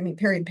Putin. I mean,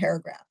 period,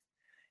 paragraph.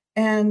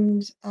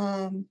 And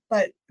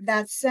but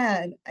that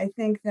said, I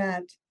think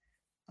that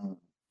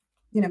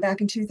uh,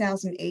 back in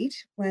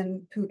 2008,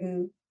 when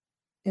Putin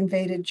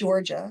invaded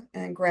Georgia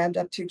and grabbed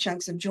up two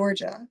chunks of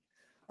Georgia,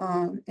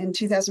 in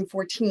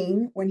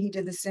 2014, when he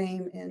did the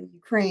same in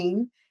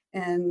Ukraine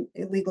and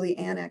illegally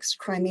annexed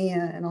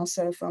Crimea and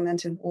also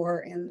fomented war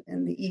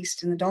in the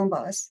east in the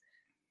Donbass,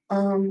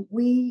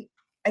 we,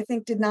 I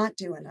think, did not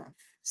do enough.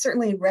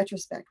 Certainly in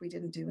retrospect, we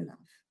didn't do enough.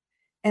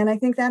 And I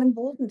think that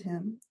emboldened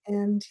him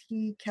and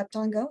he kept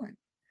on going.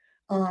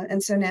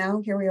 And so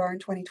now here we are in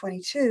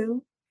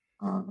 2022,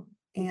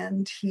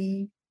 and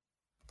he,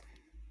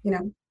 you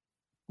know,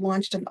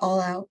 launched an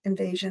all out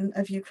invasion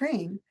of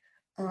Ukraine,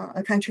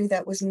 a country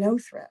that was no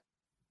threat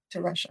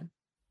to Russia.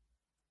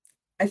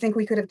 I think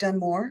we could have done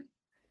more,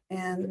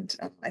 and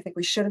I think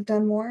we should have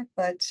done more,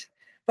 but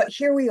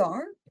here we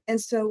are. And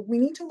so we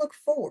need to look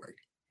forward.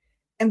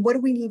 And what do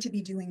we need to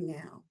be doing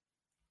now?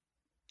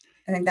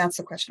 I think that's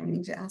the question we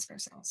need to ask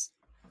ourselves.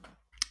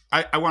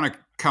 I want to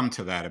come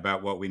to that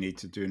about what we need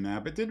to do now.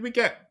 But did we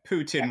get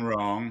Putin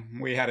wrong?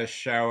 We had a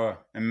show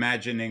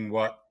imagining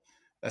what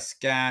a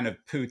scan of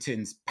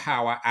Putin's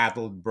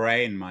power-addled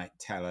brain might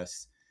tell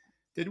us.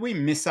 Did we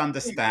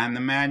misunderstand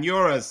the man?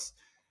 You're as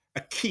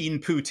a keen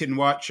Putin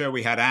watcher.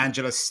 We had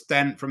Angela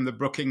Stent from the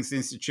Brookings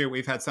Institute.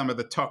 We've had some of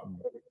the top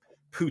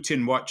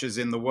Putin watchers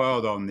in the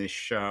world on this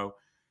show.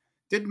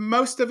 Did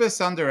most of us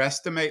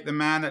underestimate the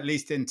man, at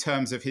least in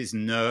terms of his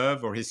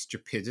nerve or his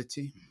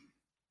stupidity?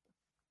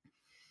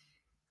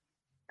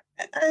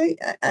 I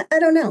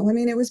don't know. I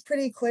mean, it was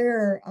pretty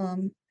clear.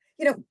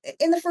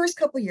 In the first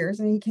couple of years,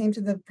 I mean, he came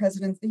to the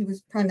president. He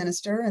was prime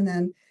minister, and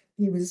then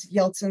he was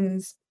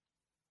Yeltsin's,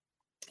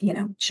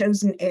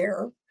 chosen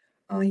heir.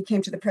 He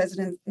came to the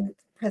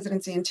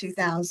presidency in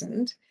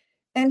 2000,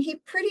 and he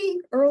pretty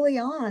early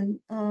on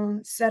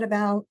set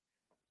about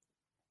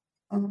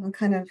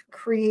kind of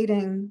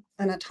creating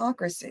an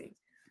autocracy.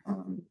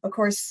 Of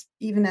course,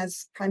 even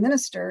as prime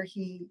minister,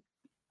 he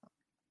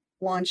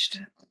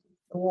launched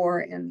the war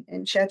in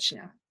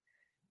Chechnya.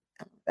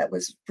 That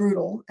was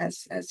brutal,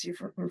 as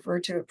you've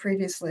referred to it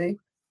previously.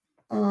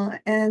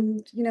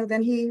 And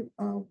then he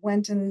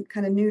went and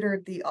kind of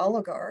neutered the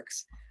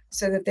oligarchs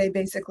so that they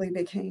basically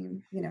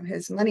became,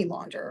 his money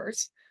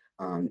launderers.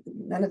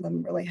 None of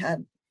them really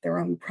had their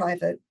own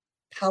private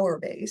power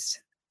base.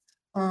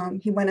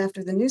 He went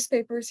after the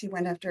newspapers. He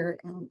went after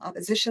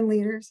opposition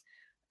leaders,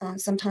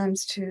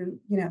 sometimes to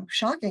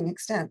shocking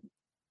extent.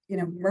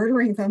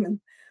 Murdering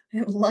them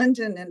in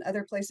London and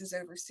other places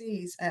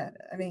overseas.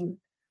 I mean,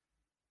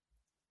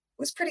 it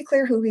was pretty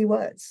clear who he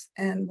was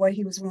and what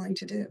he was willing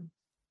to do.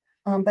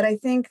 But I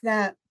think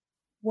that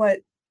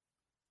what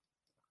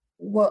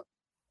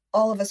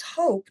all of us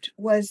hoped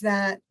was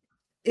that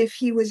if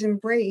he was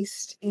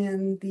embraced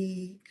in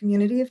the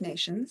community of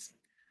nations,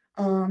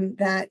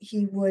 that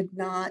he would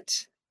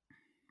not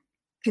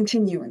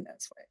continue in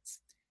those ways.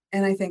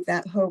 And I think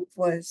that hope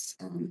was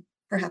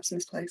perhaps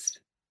misplaced.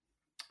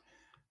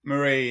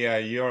 Marie,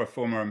 you're a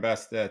former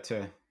ambassador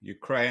to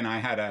Ukraine. I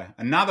had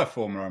another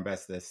former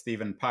ambassador,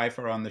 Stephen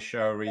Pfeiffer, on the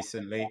show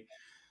recently,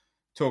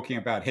 talking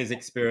about his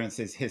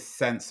experiences, his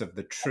sense of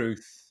the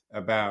truth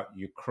about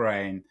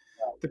Ukraine.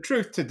 The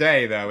truth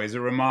today, though, is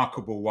a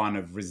remarkable one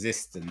of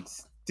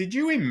resistance. Did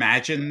you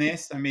imagine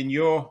this? I mean,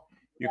 you're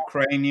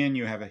Ukrainian,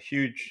 you have a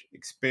huge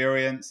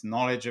experience,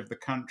 knowledge of the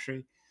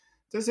country.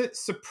 Does it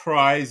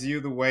surprise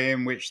you the way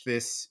in which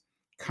this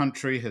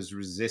country has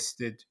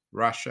resisted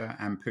Russia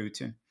and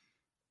Putin?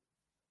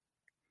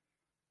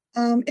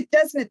 It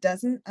does and it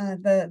doesn't.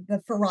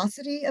 The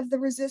ferocity of the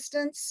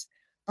resistance,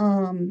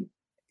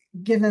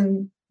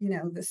 given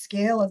the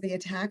scale of the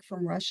attack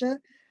from Russia,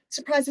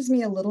 surprises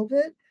me a little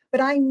bit. But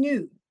I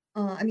knew.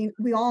 I mean,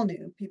 we all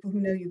knew, people who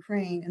know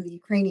Ukraine and the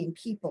Ukrainian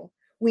people.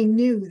 We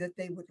knew that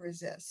they would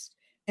resist.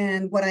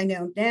 And what I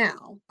know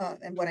now,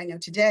 and what I know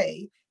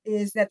today,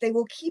 is that they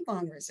will keep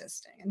on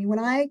resisting. I mean, when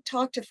I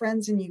talk to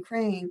friends in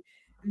Ukraine,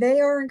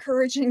 they are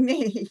encouraging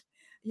me.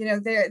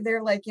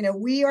 They're like,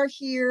 we are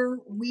here,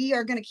 we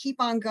are going to keep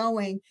on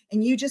going,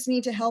 and you just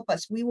need to help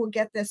us. We will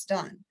get this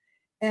done.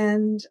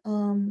 And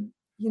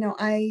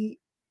I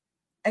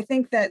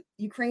think that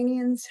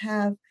Ukrainians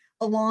have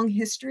a long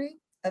history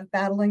of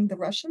battling the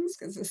Russians,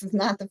 because this is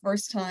not the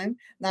first time,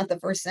 not the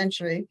first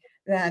century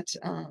that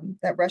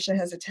Russia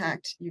has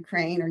attacked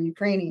Ukraine or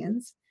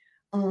Ukrainians.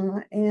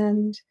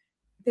 And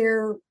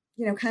their,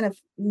 kind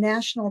of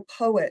national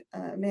poet,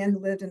 a man who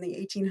lived in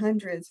the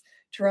 1800s,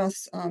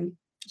 Taras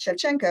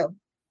Shevchenko,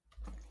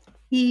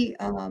 he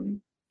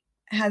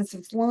has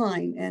this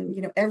line,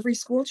 and every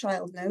school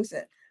child knows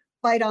it: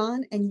 "Fight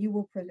on, and you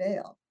will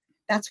prevail."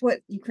 That's what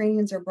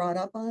Ukrainians are brought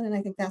up on, and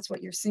I think that's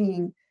what you're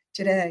seeing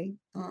today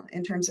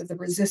in terms of the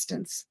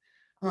resistance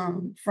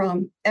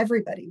from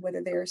everybody,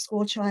 whether they're a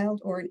school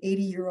child or an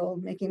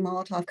 80-year-old making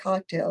Molotov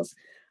cocktails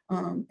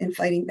and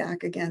fighting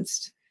back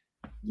against,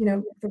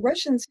 the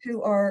Russians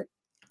who are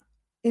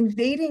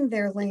invading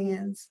their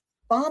lands,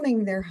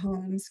 bombing their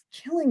homes,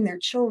 killing their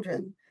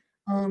children.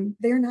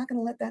 They're not going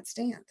to let that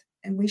stand,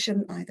 and we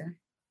shouldn't either.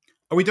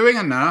 Are we doing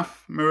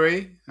enough,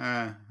 Marie?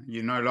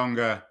 You're no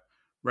longer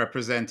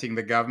representing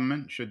the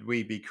government. Should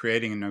we be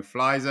creating a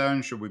no-fly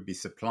zone? Should we be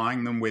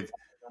supplying them with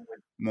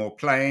more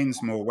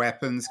planes, more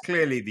weapons?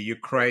 Clearly, the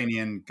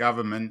Ukrainian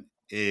government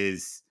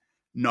is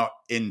not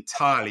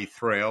entirely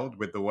thrilled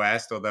with the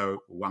West, although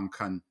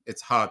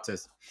it's hard to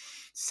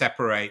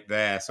separate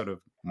their sort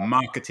of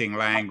marketing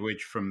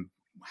language from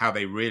how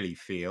they really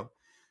feel.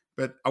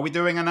 But are we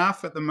doing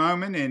enough at the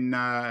moment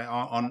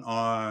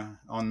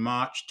on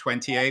March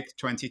 28th,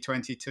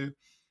 2022?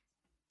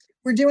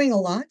 We're doing a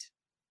lot,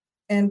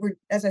 and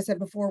as I said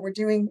before, we're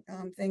doing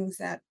things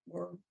that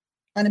were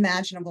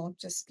unimaginable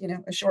just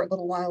a short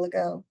little while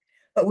ago.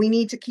 But we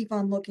need to keep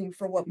on looking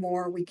for what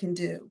more we can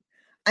do.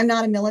 I'm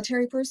not a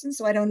military person,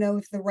 so I don't know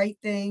if the right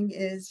thing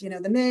is the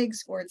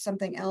MiGs or it's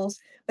something else.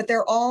 But there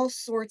are all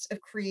sorts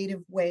of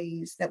creative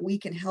ways that we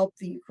can help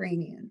the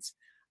Ukrainians,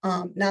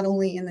 not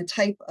only in the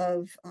type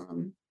of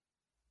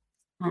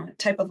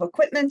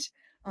equipment,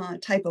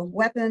 type of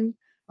weapon,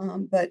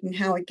 but in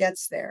how it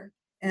gets there.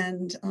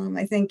 And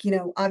I think,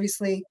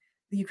 obviously,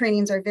 the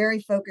Ukrainians are very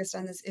focused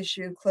on this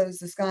issue of close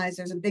the skies.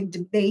 There's a big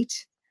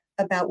debate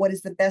about what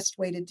is the best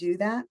way to do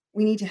that.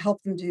 We need to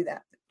help them do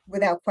that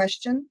without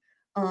question.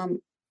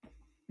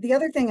 The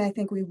other thing I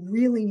think we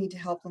really need to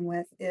help them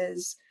with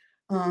is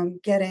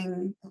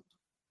getting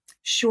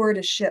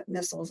shore-to-ship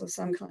missiles of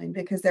some kind,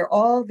 because there are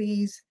all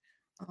these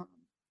um,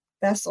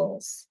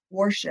 vessels,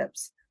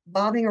 warships,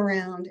 bobbing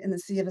around in the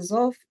Sea of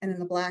Azov and in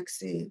the Black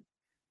Sea,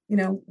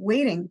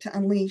 waiting to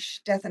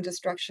unleash death and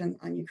destruction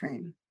on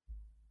Ukraine.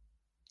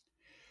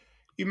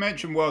 You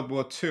mentioned World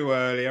War II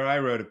earlier. I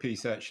wrote a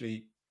piece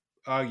actually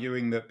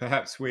arguing that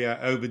perhaps we are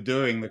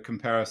overdoing the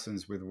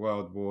comparisons with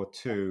World War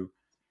II.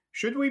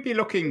 Should we be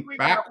looking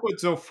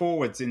backwards or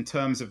forwards in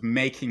terms of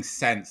making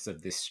sense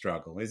of this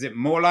struggle? Is it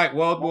more like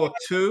World War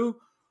II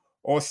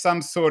or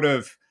some sort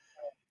of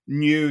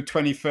new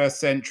 21st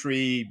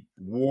century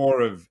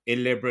war of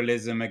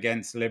illiberalism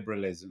against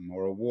liberalism,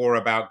 or a war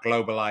about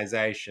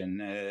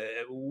globalization?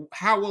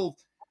 How will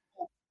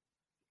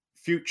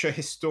future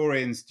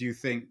historians, do you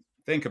think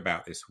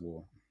about this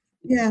war?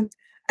 Yeah,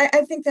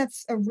 I think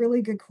that's a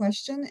really good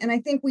question. And I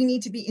think we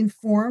need to be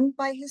informed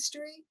by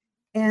history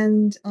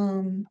and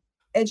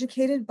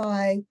educated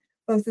by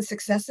both the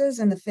successes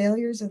and the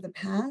failures of the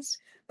past.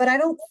 But I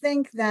don't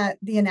think that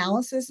the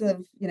analysis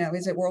of,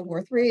 is it World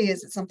War III?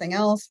 Is it something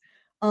else?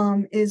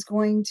 Is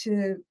going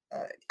to,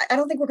 I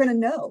don't think we're going to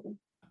know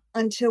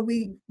until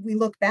we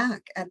look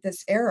back at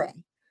this era.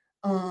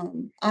 But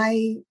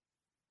I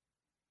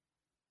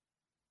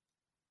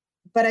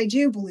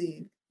do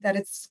believe that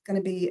it's going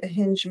to be a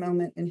hinge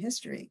moment in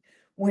history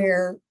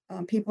where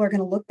people are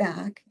going to look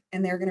back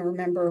and they're going to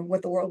remember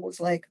what the world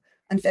was like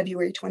on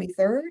February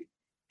 23rd,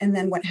 and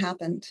then what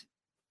happened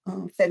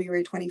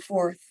February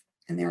 24th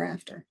and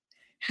thereafter.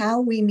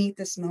 How we meet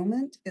this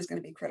moment is going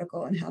to be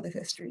critical in how the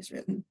history is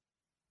written.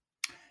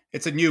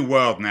 It's a new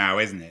world now,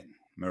 isn't it,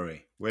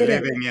 Marie? We're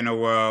living in a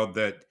world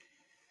that,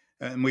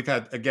 and we've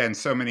had, again,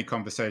 so many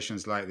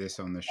conversations like this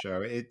on the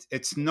show.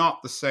 It's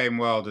not the same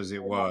world as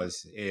it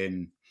was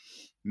in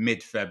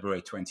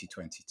mid-February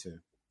 2022.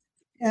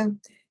 Yeah.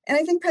 And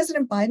I think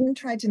President Biden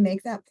tried to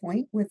make that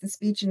point with the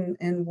speech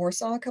in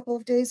Warsaw a couple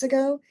of days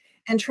ago,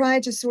 and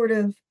tried to sort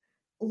of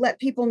let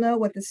people know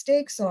what the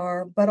stakes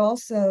are, but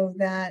also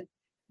that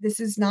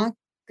this is not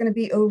going to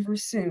be over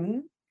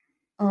soon.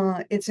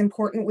 It's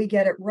important we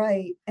get it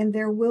right, and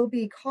there will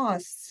be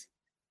costs.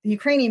 The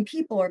Ukrainian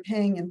people are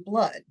paying in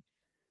blood,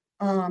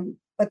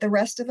 but the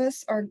rest of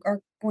us are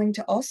going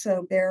to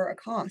also bear a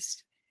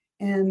cost,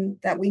 and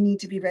that we need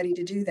to be ready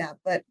to do that.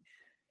 But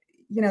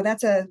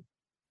that's a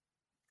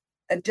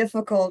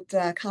difficult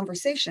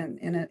conversation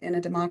in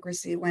a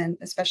democracy,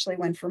 especially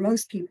when for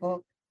most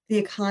people the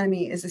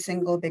economy is the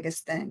single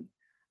biggest thing.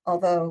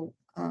 Although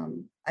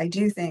I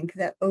do think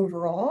that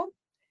overall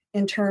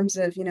in terms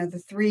of,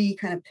 the three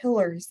kind of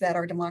pillars that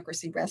our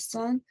democracy rests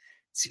on: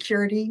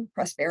 security,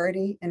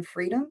 prosperity, and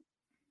freedom.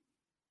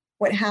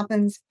 What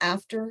happens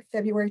after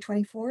February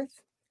 24th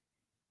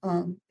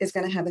is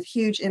going to have a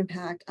huge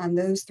impact on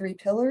those three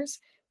pillars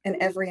and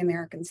every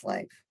American's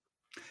life.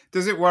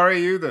 Does it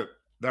worry you that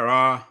there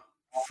are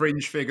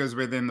fringe figures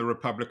within the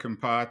Republican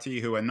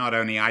Party who are not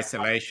only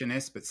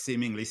isolationists but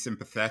seemingly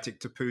sympathetic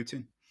to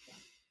Putin?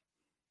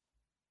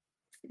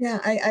 Yeah,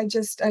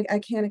 I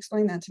can't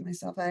explain that to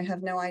myself. I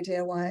have no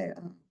idea why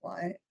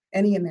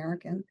any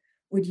American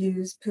would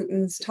use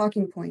Putin's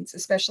talking points,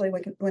 especially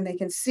when they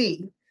can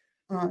see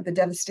the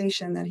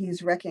devastation that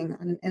he's wreaking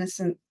on an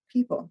innocent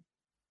people.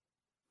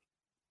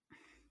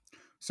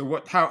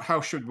 So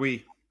how should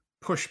we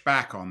push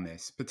back on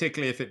this,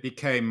 particularly if it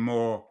became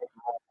more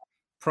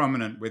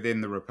prominent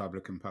within the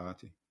Republican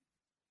Party?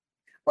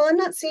 Well, I'm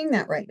not seeing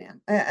that right now.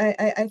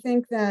 I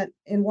think that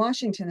in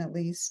Washington, at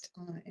least,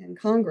 in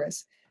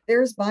Congress,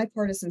 there's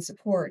bipartisan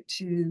support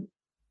to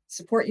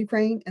support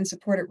Ukraine and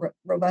support it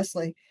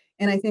robustly.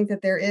 And I think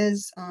that there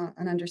is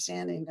an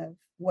understanding of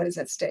what is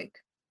at stake.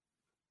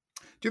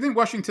 Do you think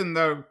Washington,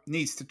 though,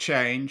 needs to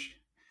change?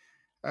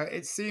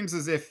 It seems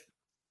as if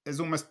there's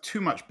almost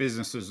too much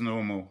business as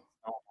normal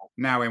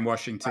now in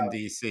Washington,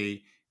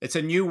 D.C. It's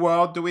a new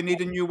world. Do we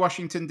need a new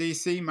Washington,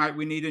 D.C.? Might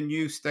we need a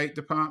new State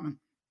Department?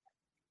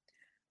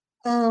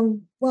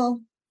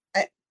 Well,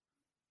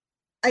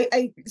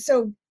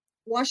 so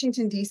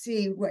Washington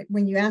D.C.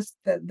 When you asked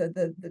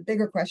the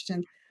bigger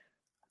question,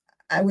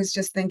 I was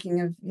just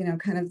thinking of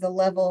kind of the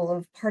level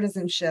of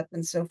partisanship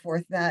and so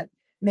forth that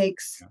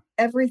makes Yeah.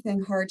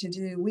 everything hard to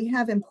do. We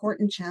have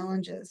important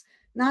challenges,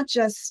 not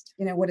just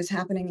what is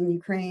happening in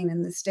Ukraine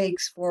and the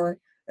stakes for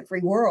the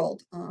free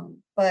world,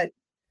 but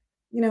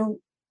you know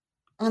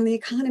on the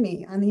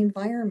economy, on the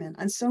environment,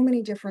 on so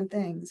many different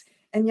things.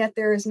 And yet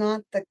there is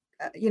not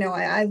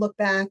I look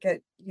back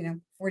at,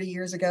 40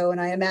 years ago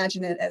and I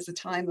imagine it as a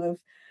time of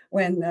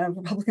when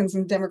Republicans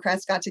and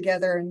Democrats got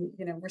together and,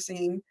 we're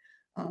seeing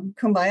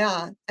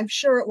kumbaya. I'm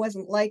sure it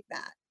wasn't like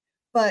that,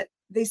 but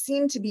they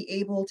seem to be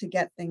able to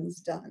get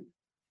things done.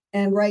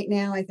 And right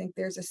now, I think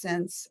there's a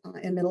sense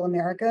in middle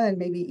America and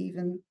maybe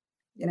even,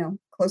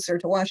 closer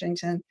to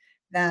Washington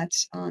that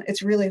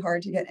it's really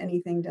hard to get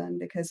anything done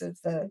because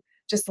of the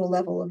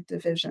level of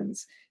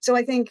divisions. So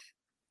I think,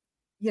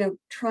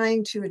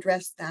 trying to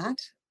address that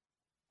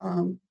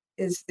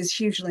is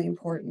hugely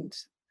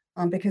important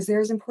because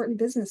there's important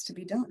business to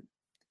be done.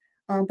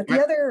 But the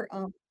I- other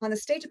on the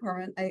State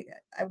Department,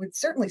 I would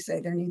certainly say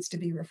there needs to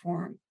be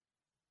reform.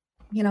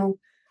 You know,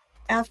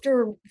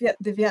 after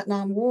the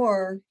Vietnam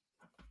War,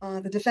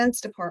 the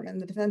Defense Department,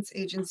 the defense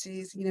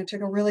agencies,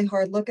 took a really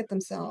hard look at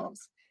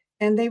themselves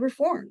and they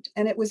reformed,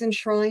 and it was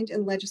enshrined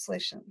in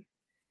legislation.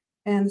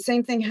 And the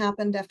same thing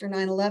happened after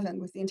 9/11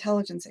 with the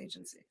intelligence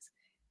agencies.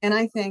 And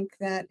I think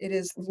that it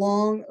is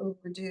long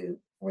overdue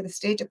for the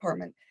State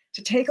Department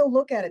to take a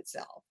look at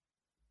itself.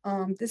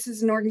 This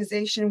is an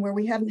organization where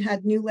we haven't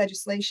had new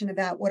legislation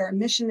about what our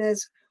mission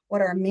is,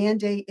 what our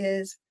mandate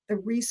is, the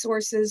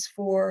resources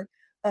for,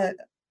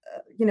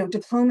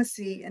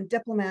 diplomacy and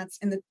diplomats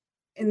in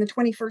the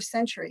 21st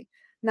century,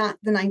 not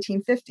the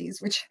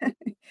 1950s, which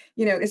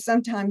is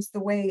sometimes the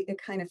way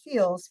it kind of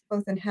feels,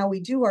 both in how we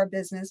do our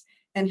business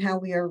and how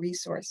we are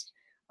resourced.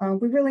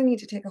 We really need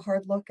to take a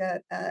hard look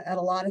at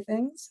a lot of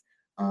things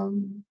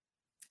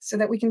so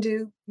that we can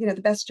do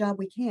the best job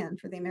we can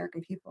for the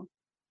American people.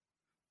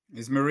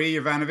 Is Marie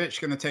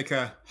Yovanovitch going to take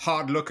a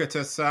hard look at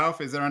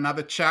herself? Is there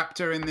another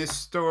chapter in this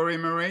story,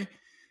 Marie?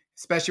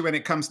 Especially when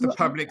it comes to Well,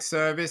 public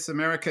service,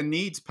 America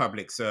needs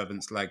public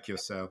servants like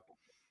yourself.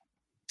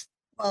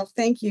 well,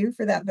 thank you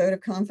for that vote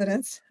of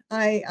confidence.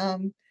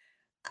 I'm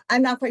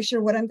not quite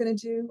sure what I'm going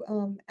to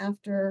do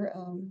after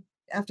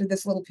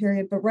this little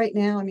period, but right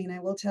now, I mean, I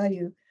will tell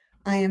you,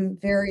 I am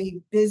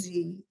very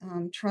busy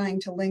trying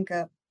to link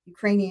up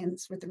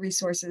Ukrainians with the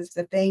resources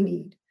that they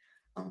need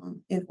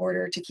in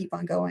order to keep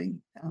on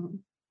going.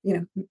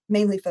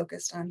 Mainly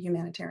focused on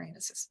humanitarian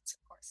assistance,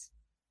 of course.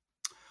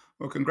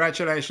 Well,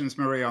 congratulations,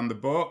 Marie, on the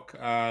book,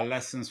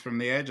 Lessons from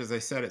the Edge. As I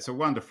said, it's a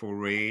wonderful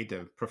read,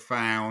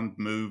 profound,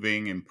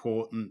 moving,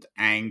 important,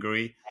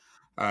 angry,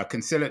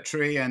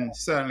 conciliatory, and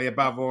certainly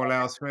above all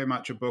else, very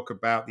much a book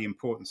about the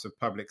importance of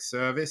public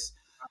service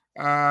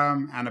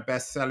and a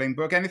best-selling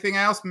book. Anything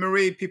else,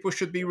 Marie, people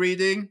should be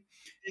reading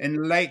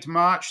in late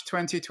March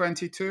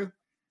 2022?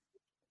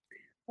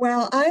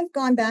 Well, I've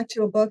gone back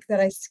to a book that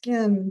I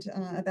skimmed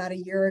about a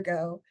year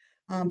ago,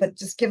 but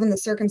just given the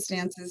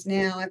circumstances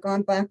now, I've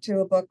gone back to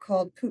a book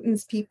called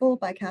Putin's People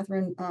by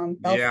Catherine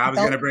Yeah, I was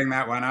going to bring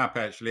that one up,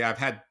 actually. I've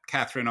had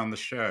Catherine on the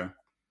show.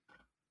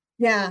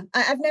 Yeah,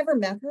 I've never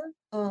met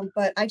her,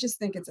 but I just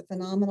think it's a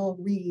phenomenal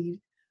read.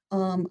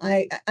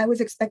 I was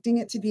expecting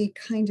it to be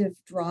kind of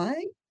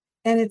dry,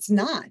 and it's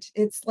not.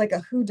 It's like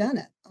a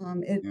whodunit.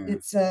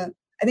 Yeah.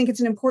 I think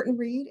it's an important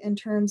read in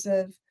terms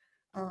of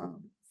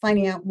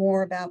finding out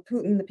more about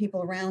Putin, the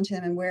people around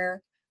him, and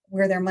where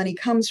their money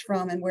comes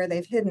from and where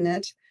they've hidden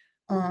it.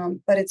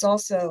 But it's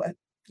also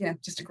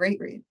just a great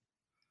read.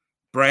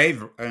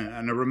 brave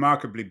and a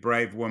remarkably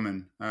brave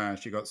woman.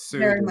 She got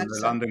sued Very in much the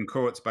so. London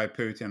courts by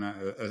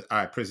Putin.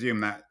 I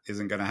presume that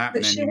isn't going to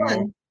happen But she anymore.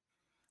 won.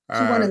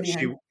 She won in the She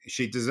end.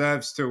 she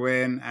deserves to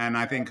win, and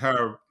I think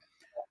her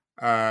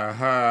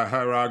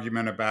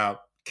argument about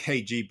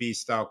KGB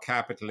style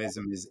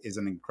capitalism is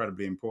an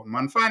incredibly important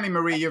one. Finally,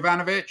 Marie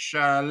Yovanovitch,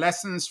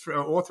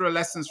 author of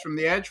Lessons from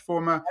the Edge,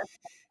 former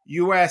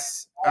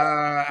U.S.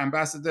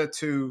 Ambassador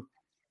to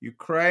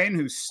Ukraine,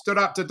 who stood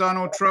up to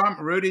Donald Trump,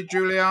 Rudy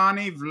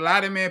Giuliani,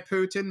 Vladimir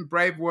Putin,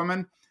 brave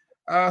woman.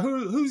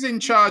 Who's in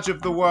charge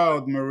of the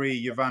world,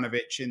 Marie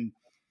Yovanovitch, in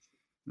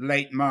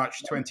late March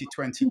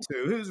 2022?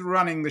 Who's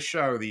running the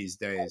show these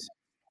days?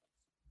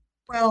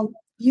 Well,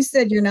 you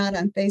said you're not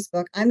on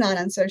Facebook. I'm not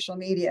on social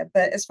media,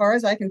 but as far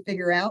as I can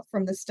figure out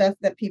from the stuff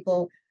that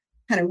people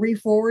kind of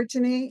re-forward to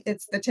me,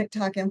 it's the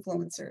TikTok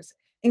influencers,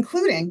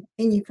 including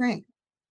in Ukraine.